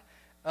God,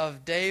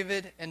 of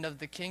David, and of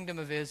the kingdom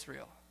of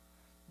Israel.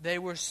 They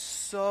were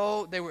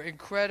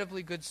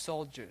incredibly good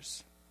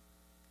soldiers.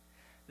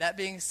 That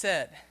being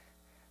said,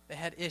 they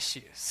had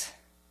issues.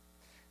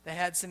 They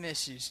had some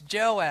issues.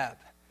 Joab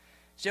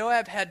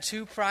had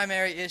 2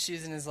 primary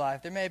issues in his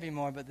life. There may be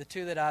more, but the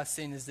 2 that I've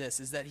seen is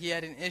that he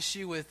had an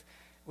issue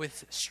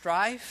with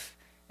strife,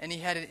 and he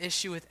had an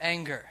issue with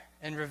anger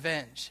and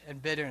revenge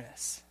and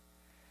bitterness.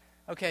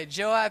 Okay,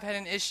 Joab had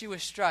an issue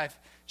with strife.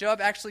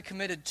 Joab actually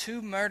committed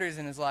 2 murders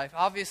in his life.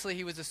 Obviously,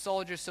 he was a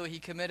soldier, so he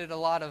killed a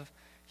lot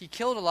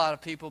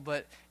of people,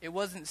 but it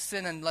wasn't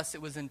sin unless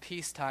it was in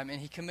peacetime, and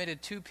he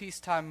committed 2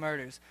 peacetime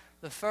murders.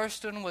 The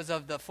first one was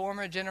of the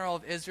former general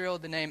of Israel,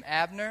 the name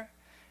Abner,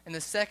 and the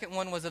second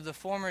one was of the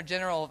former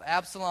general of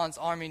Absalom's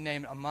army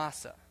named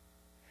Amasa.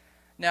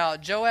 Now,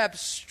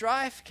 Joab's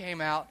strife came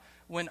out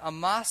when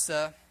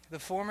Amasa, the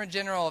former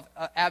general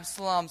of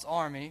Absalom's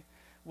army,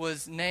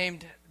 was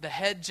named the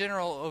head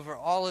general over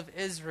all of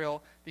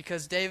Israel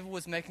because David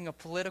was making a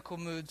political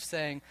move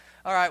saying,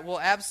 all right, well,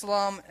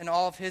 Absalom and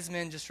all of his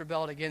men just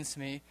rebelled against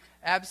me.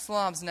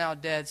 Absalom's now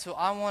dead, so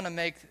I want to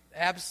make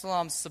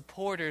Absalom's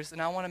supporters and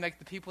I want to make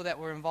the people that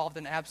were involved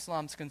in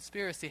Absalom's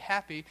conspiracy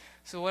happy.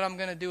 So what I'm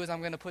going to do is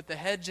I'm going to put the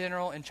head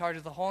general in charge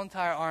of the whole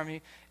entire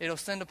army. It'll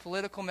send a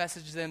political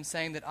message to them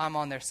saying that I'm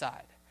on their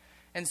side.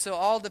 And so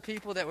all the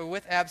people that were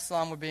with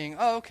Absalom were being,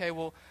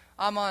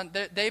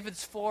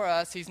 David's for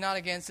us. He's not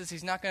against us.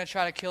 He's not going to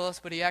try to kill us,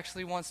 but he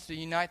actually wants to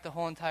unite the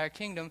whole entire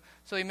kingdom.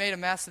 So he made a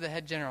mess of the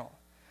head general.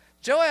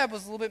 Joab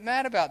was a little bit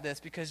mad about this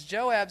because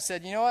Joab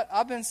said, you know what?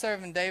 I've been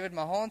serving David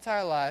my whole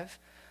entire life.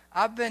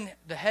 I've been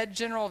the head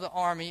general of the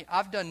army.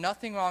 I've done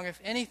nothing wrong. If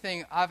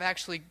anything, I've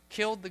actually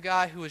killed the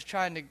guy who was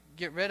trying to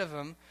get rid of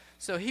him.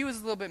 So he was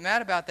a little bit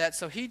mad about that.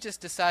 So he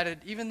just decided,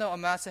 even though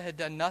Amasa had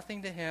done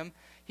nothing to him,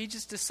 he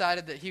just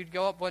decided that he would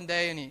go up one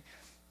day and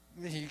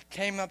he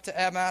came up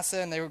to Amasa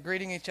and they were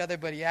greeting each other,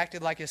 but he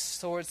acted like his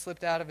sword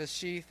slipped out of his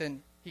sheath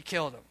and he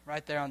killed him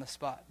right there on the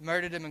spot.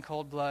 Murdered him in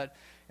cold blood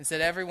and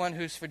said, everyone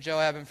who's for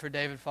Joab and for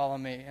David, follow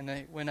me. And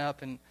they went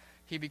up and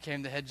he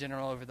became the head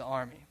general over the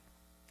army.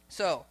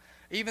 So,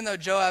 even though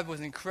Joab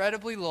was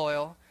incredibly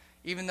loyal,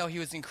 even though he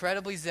was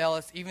incredibly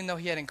zealous, even though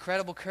he had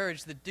incredible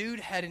courage, the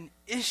dude had an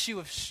issue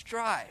of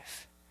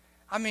strife.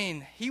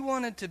 He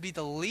wanted to be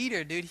the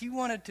leader, dude. He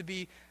wanted to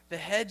be the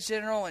head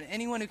general, and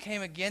anyone who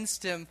came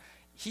against him,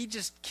 he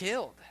just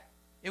killed.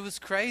 It was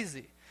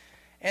crazy.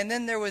 And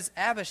then there was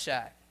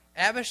Abishai.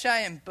 Abishai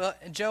and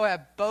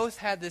Joab both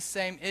had this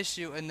same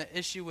issue, and the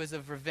issue was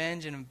of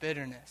revenge and of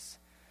bitterness.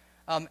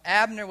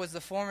 Abner was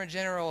the former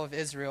general of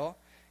Israel,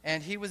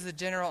 and he was the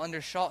general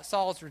under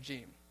Saul's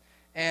regime.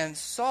 And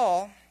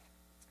Saul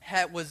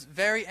was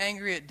very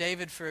angry at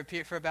David for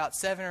about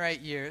 7 or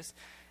 8 years.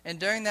 And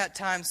during that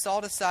time,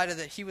 Saul decided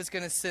that he was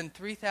going to send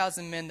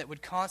 3,000 men that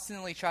would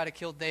constantly try to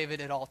kill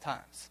David at all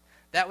times.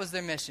 That was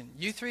their mission.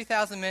 You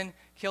 3,000 men,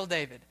 kill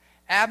David.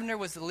 Abner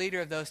was the leader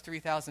of those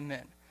 3,000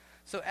 men.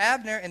 So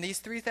Abner and these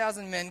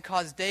 3,000 men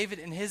caused David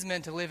and his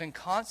men to live in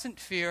constant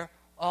fear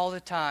all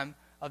the time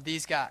of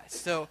these guys.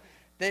 So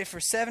for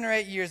 7 or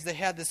 8 years, they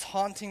had this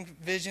haunting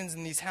visions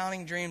and these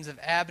haunting dreams of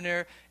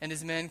Abner and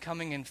his men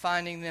coming and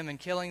finding them and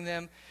killing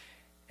them.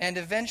 And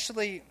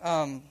eventually,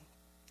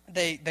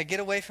 they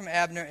get away from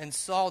Abner, and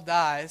Saul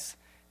dies,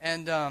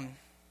 and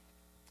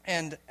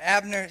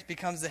Abner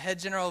becomes the head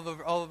general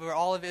over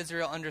all of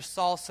Israel under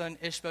Saul's son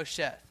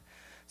Ishbosheth.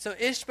 So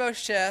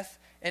Ishbosheth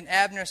and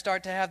Abner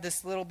start to have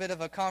this little bit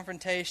of a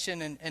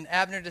confrontation, and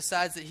Abner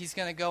decides that he's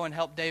going to go and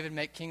help David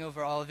make king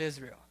over all of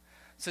Israel.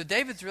 So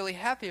David's really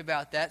happy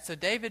about that. So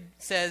David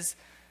says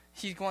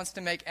he wants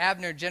to make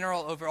Abner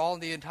general over all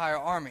the entire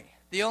army.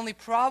 The only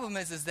problem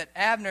is that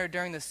Abner,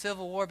 during the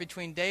civil war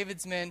between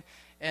David's men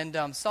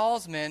and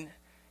Saul's men,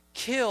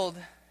 killed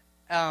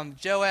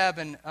Joab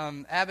and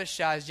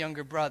Abishai's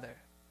younger brother.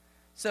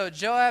 So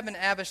Joab and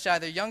Abishai,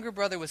 their younger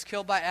brother, was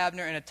killed by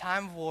Abner in a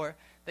time of war.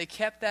 They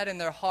kept that in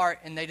their heart,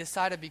 and they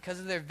decided, because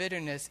of their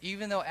bitterness,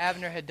 even though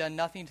Abner had done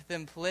nothing to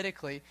them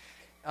politically,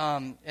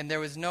 and there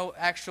was no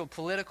actual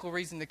political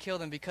reason to kill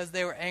them, because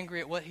they were angry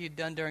at what he had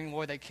done during the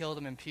war, they killed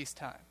him in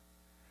peacetime.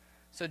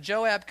 So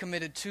Joab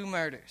committed 2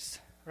 murders,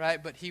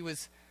 right? But he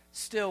was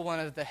still one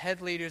of the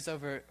head leaders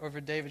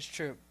over David's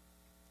troop.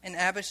 And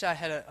Abishai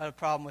had a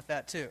problem with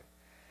that too.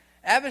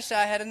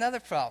 Abishai had another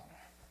problem.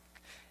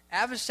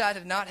 Abishai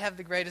did not have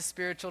the greatest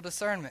spiritual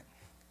discernment.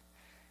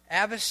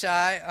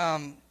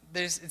 Abishai,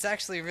 it's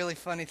actually a really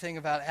funny thing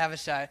about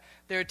Abishai.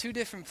 There are 2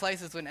 different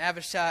places when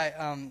Abishai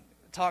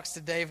talks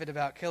to David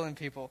about killing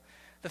people.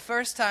 The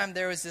first time,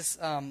 there was this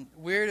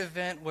weird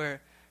event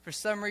where, for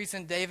some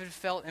reason, David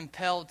felt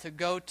impelled to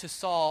go to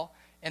Saul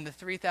and the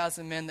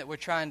 3,000 men that were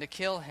trying to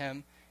kill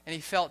him, and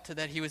he felt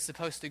that he was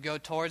supposed to go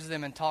towards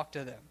them and talk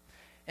to them.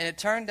 And it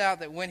turned out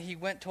that when he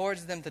went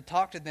towards them to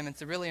talk to them,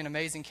 it's really an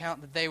amazing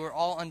count that they were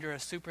all under a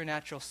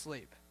supernatural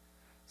sleep.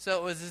 So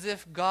it was as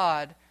if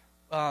God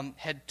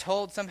had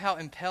somehow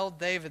impelled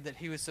David that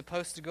he was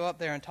supposed to go up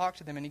there and talk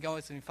to them, and he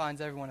goes and he finds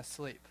everyone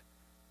asleep.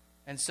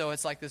 And so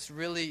it's like this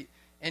really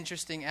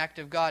interesting act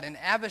of God. And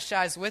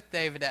Abishai's with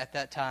David at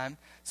that time.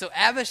 So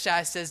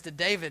Abishai says to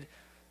David,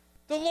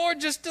 "The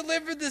Lord just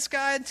delivered this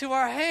guy into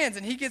our hands."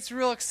 And he gets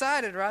real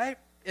excited, right?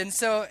 And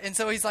so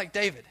he's like,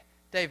 David,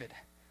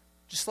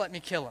 just let me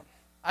kill him.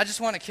 I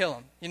just want to kill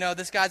him. You know,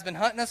 this guy's been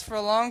hunting us for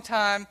a long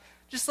time.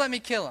 Just let me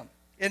kill him.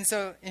 And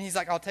he's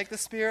like, I'll take the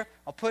spear,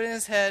 I'll put it in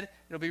his head,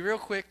 it'll be real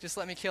quick, just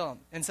let me kill him.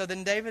 And so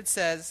then David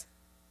says,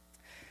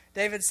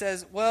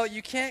 well,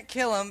 you can't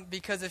kill him,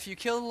 because if you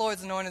kill the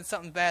Lord's anointed,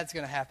 something bad's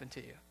going to happen to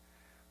you.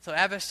 So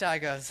Abishai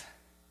goes,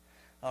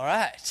 all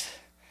right,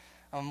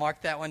 I'm going to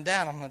mark that one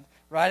down. I'm going to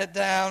write it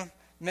down,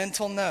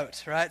 mental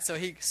note, right? So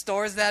he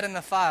stores that in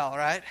the file,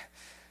 right?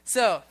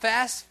 So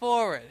fast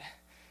forward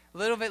a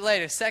little bit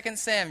later, 2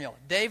 Samuel.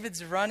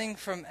 David's running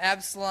from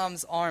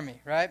Absalom's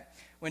army, right?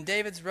 When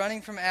David's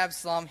running from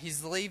Absalom,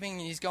 he's leaving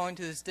and he's going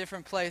to this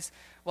different place.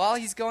 While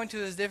he's going to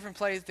this different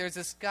place, there's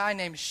this guy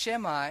named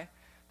Shimei,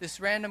 this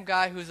random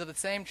guy who's of the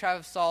same tribe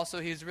of Saul, so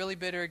he was really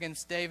bitter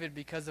against David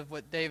because of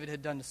what David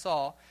had done to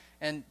Saul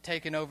and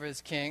taken over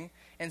as king.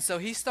 And so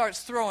he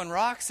starts throwing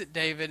rocks at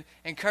David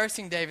and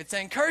cursing David,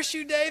 saying, "Curse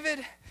you,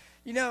 David!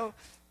 You know,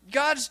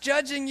 God's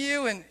judging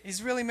you," and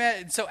he's really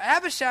mad. And so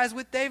Abishai's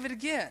with David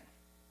again.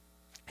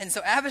 And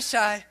so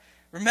Abishai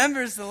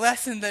remembers the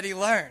lesson that he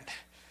learned.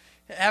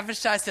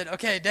 Abishai said,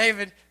 "Okay,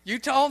 David, you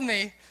told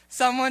me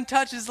someone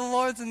touches the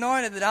Lord's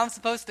anointed that I'm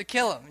supposed to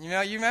kill him." You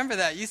know, you remember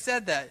that. You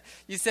said that.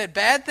 You said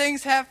bad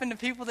things happen to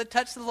people that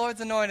touch the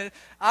Lord's anointed.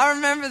 I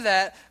remember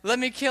that. Let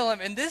me kill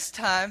him. And this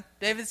time,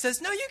 David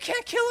says, "No, you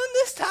can't kill him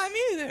this time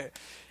either."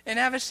 And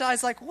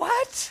Abishai's like,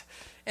 "What?"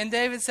 And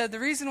David said, "The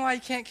reason why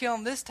you can't kill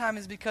him this time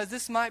is because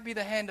this might be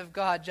the hand of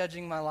God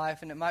judging my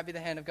life, and it might be the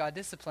hand of God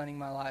disciplining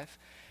my life."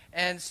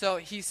 And so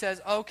he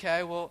says,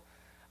 "Okay, well,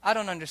 I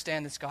don't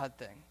understand this God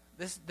thing.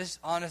 This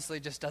honestly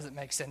just doesn't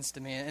make sense to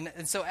me."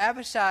 And so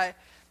Abishai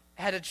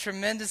had a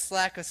tremendous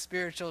lack of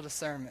spiritual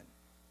discernment.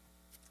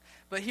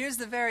 But here's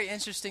the very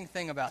interesting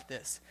thing about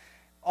this.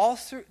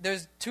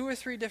 There's 2 or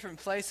 3 different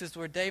places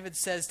where David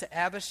says to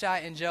Abishai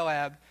and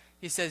Joab,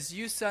 he says,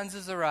 "You sons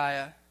of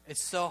Zeruiah,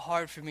 it's so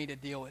hard for me to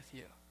deal with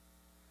you.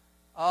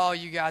 Oh,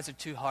 you guys are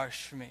too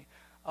harsh for me.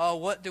 Oh,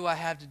 what do I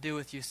have to do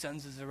with you,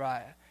 sons of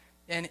Zeruiah?"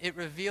 And it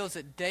reveals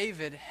that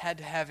David had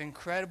to have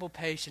incredible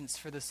patience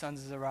for the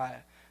sons of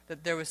Zeruiah.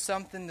 That there was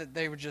something that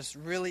they were just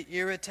really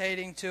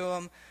irritating to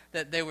him,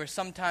 that they were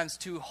sometimes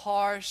too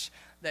harsh,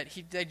 that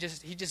he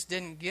just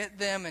didn't get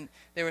them, and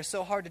they were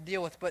so hard to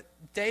deal with. But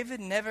David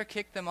never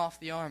kicked them off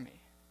the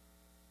army.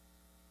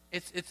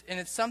 It's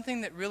something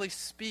that really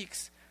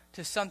speaks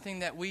to something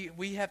that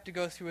we have to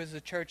go through as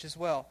a church as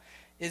well,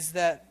 is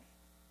that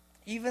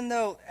even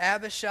though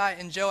Abishai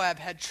and Joab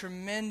had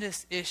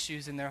tremendous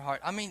issues in their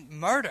heart, I mean,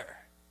 murder.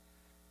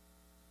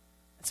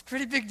 It's a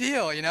pretty big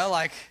deal,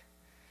 like,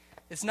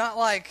 it's not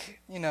like,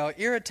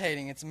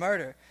 irritating, it's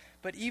murder.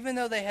 But even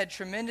though they had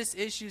tremendous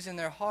issues in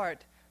their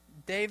heart,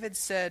 David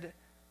said,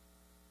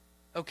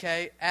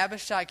 okay,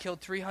 Abishai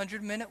killed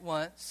 300 men at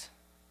once.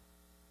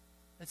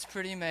 That's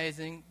pretty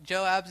amazing.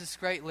 Joab's this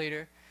great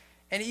leader.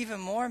 And even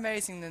more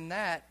amazing than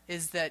that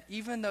is that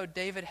even though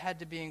David had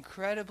to be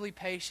incredibly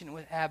patient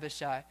with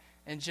Abishai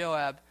and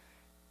Joab,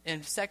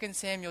 in 2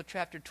 Samuel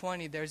chapter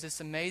 20, there's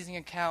this amazing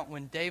account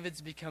when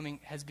David's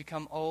has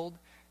become old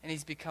and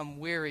he's become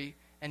weary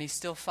and he's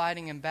still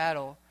fighting in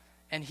battle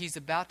and he's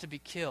about to be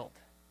killed.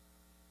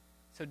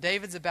 So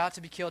David's about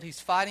to be killed. He's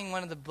fighting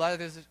one of the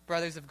brothers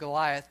of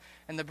Goliath,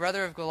 and the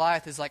brother of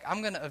Goliath is like,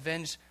 I'm going to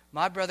avenge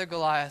my brother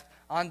Goliath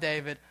on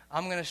David.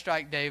 I'm going to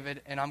strike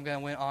David, and I'm going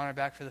to win honor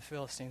back for the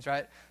Philistines,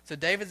 right? So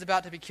David's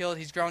about to be killed.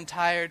 He's grown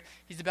tired.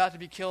 He's about to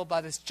be killed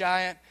by this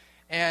giant,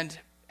 and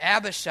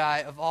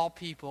Abishai, of all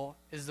people,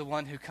 is the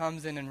one who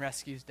comes in and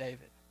rescues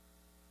David.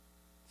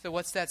 So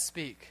what's that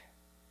speak?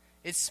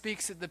 It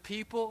speaks that the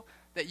people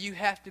that you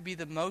have to be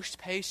the most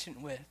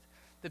patient with,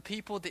 the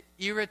people that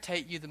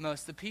irritate you the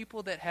most, the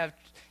people that have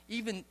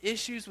even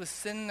issues with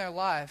sin in their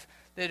life,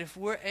 that if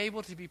we're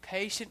able to be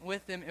patient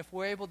with them, if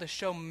we're able to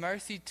show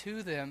mercy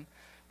to them,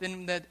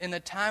 then that in the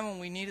time when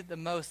we need it the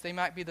most, they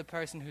might be the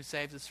person who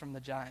saves us from the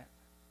giant.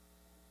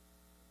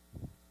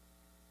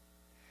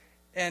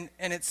 And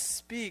it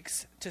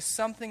speaks to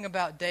something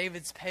about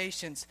David's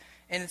patience,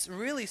 and it's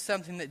really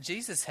something that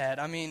Jesus had.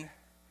 I mean,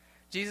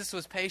 Jesus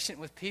was patient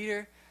with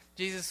Peter.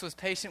 Jesus was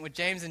patient with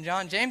James and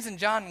John. James and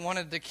John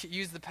wanted to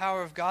use the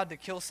power of God to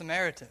kill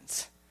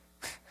Samaritans.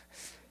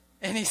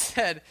 And he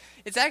said,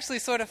 it's actually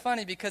sort of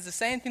funny because the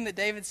same thing that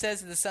David says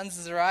to the sons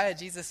of Zeruiah,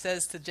 Jesus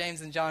says to James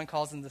and John,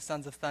 calls them the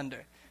sons of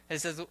thunder. And he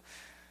says,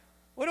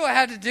 what do I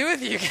have to do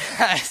with you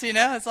guys?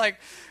 It's like,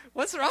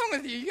 what's wrong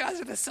with you? You guys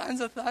are the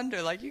sons of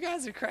thunder. Like, you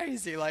guys are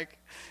crazy. Like,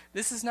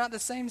 this is not the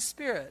same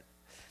spirit.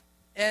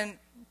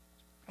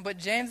 But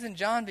James and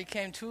John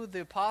became two of the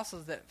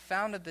apostles that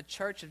founded the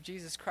Church of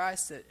Jesus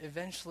Christ that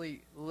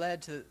eventually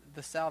led to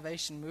the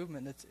salvation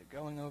movement that's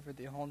going over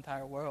the whole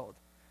entire world.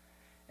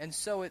 And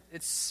so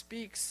it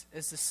speaks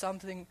as to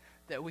something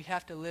that we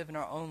have to live in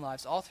our own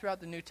lives. All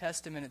throughout the New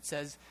Testament it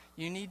says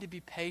you need to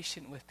be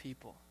patient with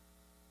people.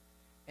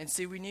 And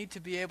see, we need to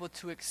be able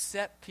to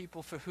accept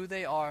people for who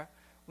they are.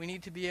 We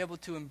need to be able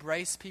to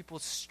embrace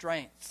people's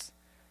strengths.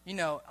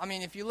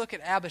 If you look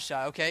at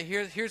Abishai, okay,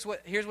 here's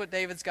what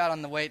David's got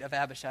on the weight of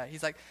Abishai.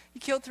 He's like, he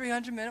killed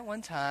 300 men at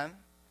one time,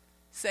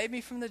 saved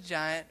me from the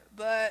giant,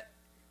 but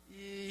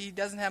he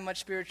doesn't have much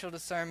spiritual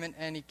discernment,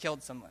 and he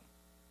killed someone.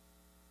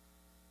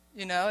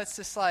 It's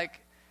just like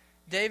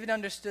David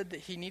understood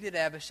that he needed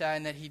Abishai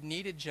and that he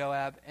needed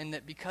Joab, and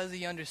that because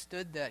he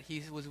understood that,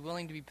 he was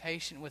willing to be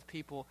patient with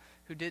people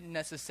who didn't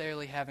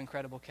necessarily have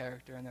incredible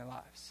character in their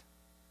lives.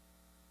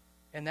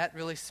 And that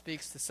really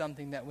speaks to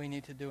something that we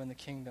need to do in the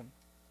kingdom.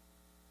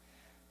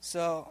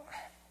 So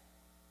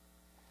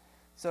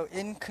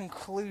in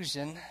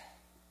conclusion,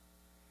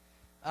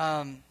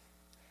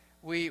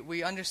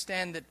 we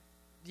understand that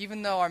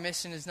even though our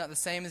mission is not the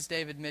same as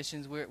David's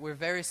missions, we're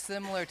very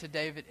similar to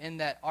David in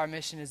that our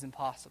mission is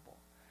impossible.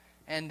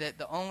 And that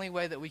the only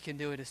way that we can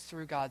do it is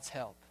through God's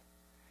help.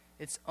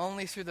 It's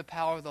only through the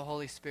power of the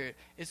Holy Spirit.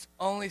 It's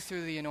only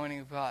through the anointing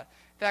of God.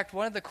 In fact,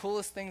 one of the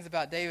coolest things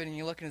about David, and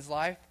you look in his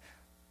life,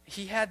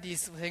 he had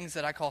these things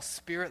that I call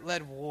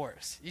spirit-led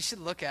wars. You should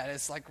look at it.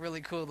 It's like really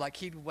cool. Like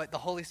the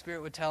Holy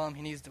Spirit would tell him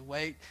he needs to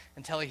wait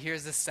until he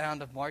hears the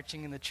sound of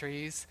marching in the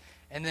trees.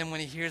 And then when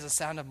he hears the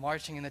sound of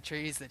marching in the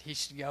trees, that he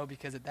should go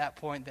because at that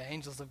point the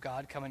angels of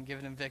God come and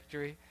give him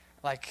victory.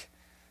 Like,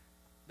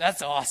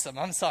 that's awesome.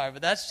 I'm sorry,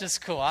 but that's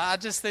just cool. I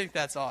just think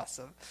that's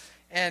awesome.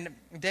 And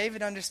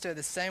David understood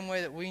the same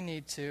way that we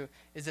need to,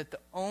 is that the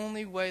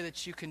only way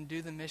that you can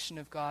do the mission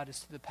of God is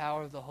through the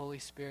power of the Holy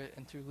Spirit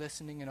and through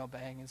listening and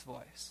obeying his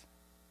voice.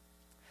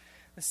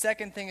 The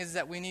second thing is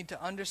that we need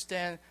to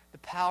understand the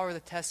power of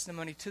the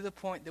testimony to the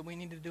point that we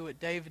need to do what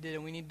David did,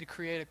 and we need to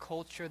create a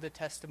culture of the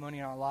testimony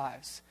in our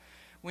lives.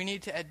 We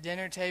need to at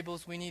dinner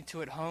tables, we need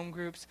to at home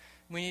groups,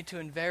 we need to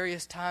in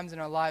various times in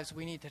our lives,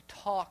 we need to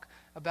talk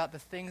about the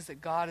things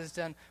that God has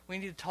done. We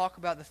need to talk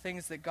about the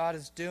things that God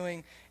is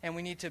doing, and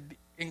we need to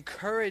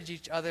encourage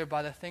each other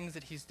by the things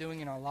that he's doing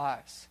in our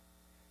lives.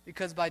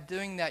 Because by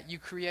doing that, you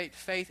create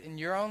faith in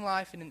your own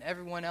life and in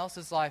everyone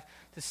else's life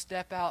to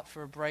step out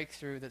for a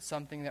breakthrough that's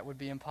something that would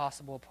be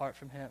impossible apart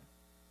from him.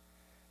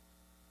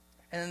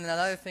 And then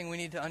another thing we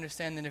need to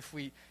understand that if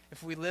we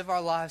live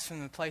our lives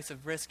from the place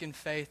of risk and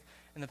faith,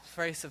 in the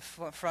place of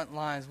front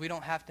lines, we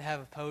don't have to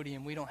have a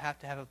podium, we don't have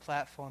to have a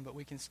platform, but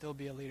we can still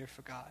be a leader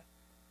for God.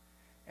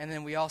 And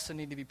then we also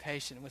need to be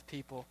patient with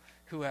people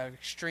who have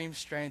extreme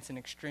strengths and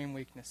extreme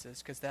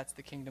weaknesses, because that's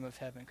the kingdom of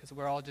heaven, because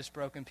we're all just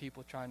broken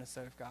people trying to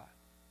serve God.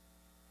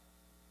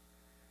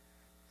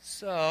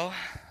 So,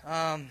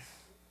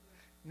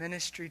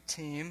 ministry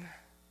team,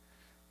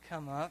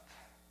 come up.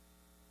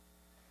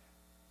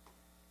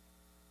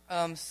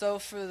 So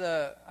for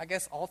the, I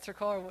guess, altar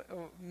call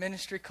or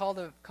ministry call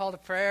to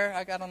prayer,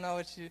 I don't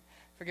know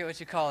forget what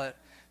you call it.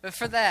 But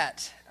for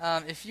that,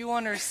 if you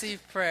want to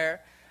receive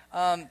prayer,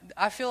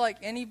 I feel like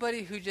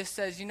anybody who just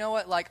says, you know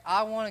what, like,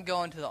 I want to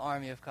go into the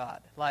army of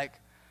God. Like,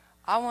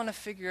 I want to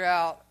figure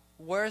out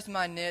where's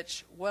my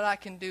niche, what I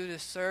can do to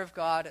serve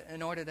God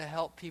in order to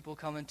help people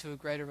come into a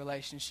greater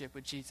relationship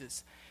with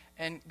Jesus.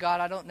 And God,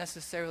 I don't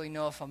necessarily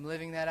know if I'm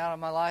living that out in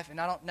my life, and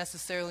I don't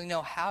necessarily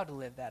know how to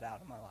live that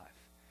out in my life.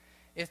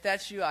 If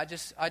that's you, I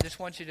just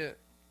want you to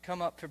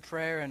come up for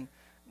prayer, and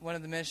one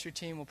of the ministry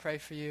team will pray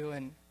for you.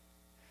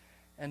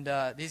 And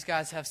these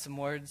guys have some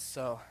words,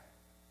 so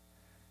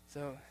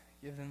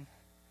give them.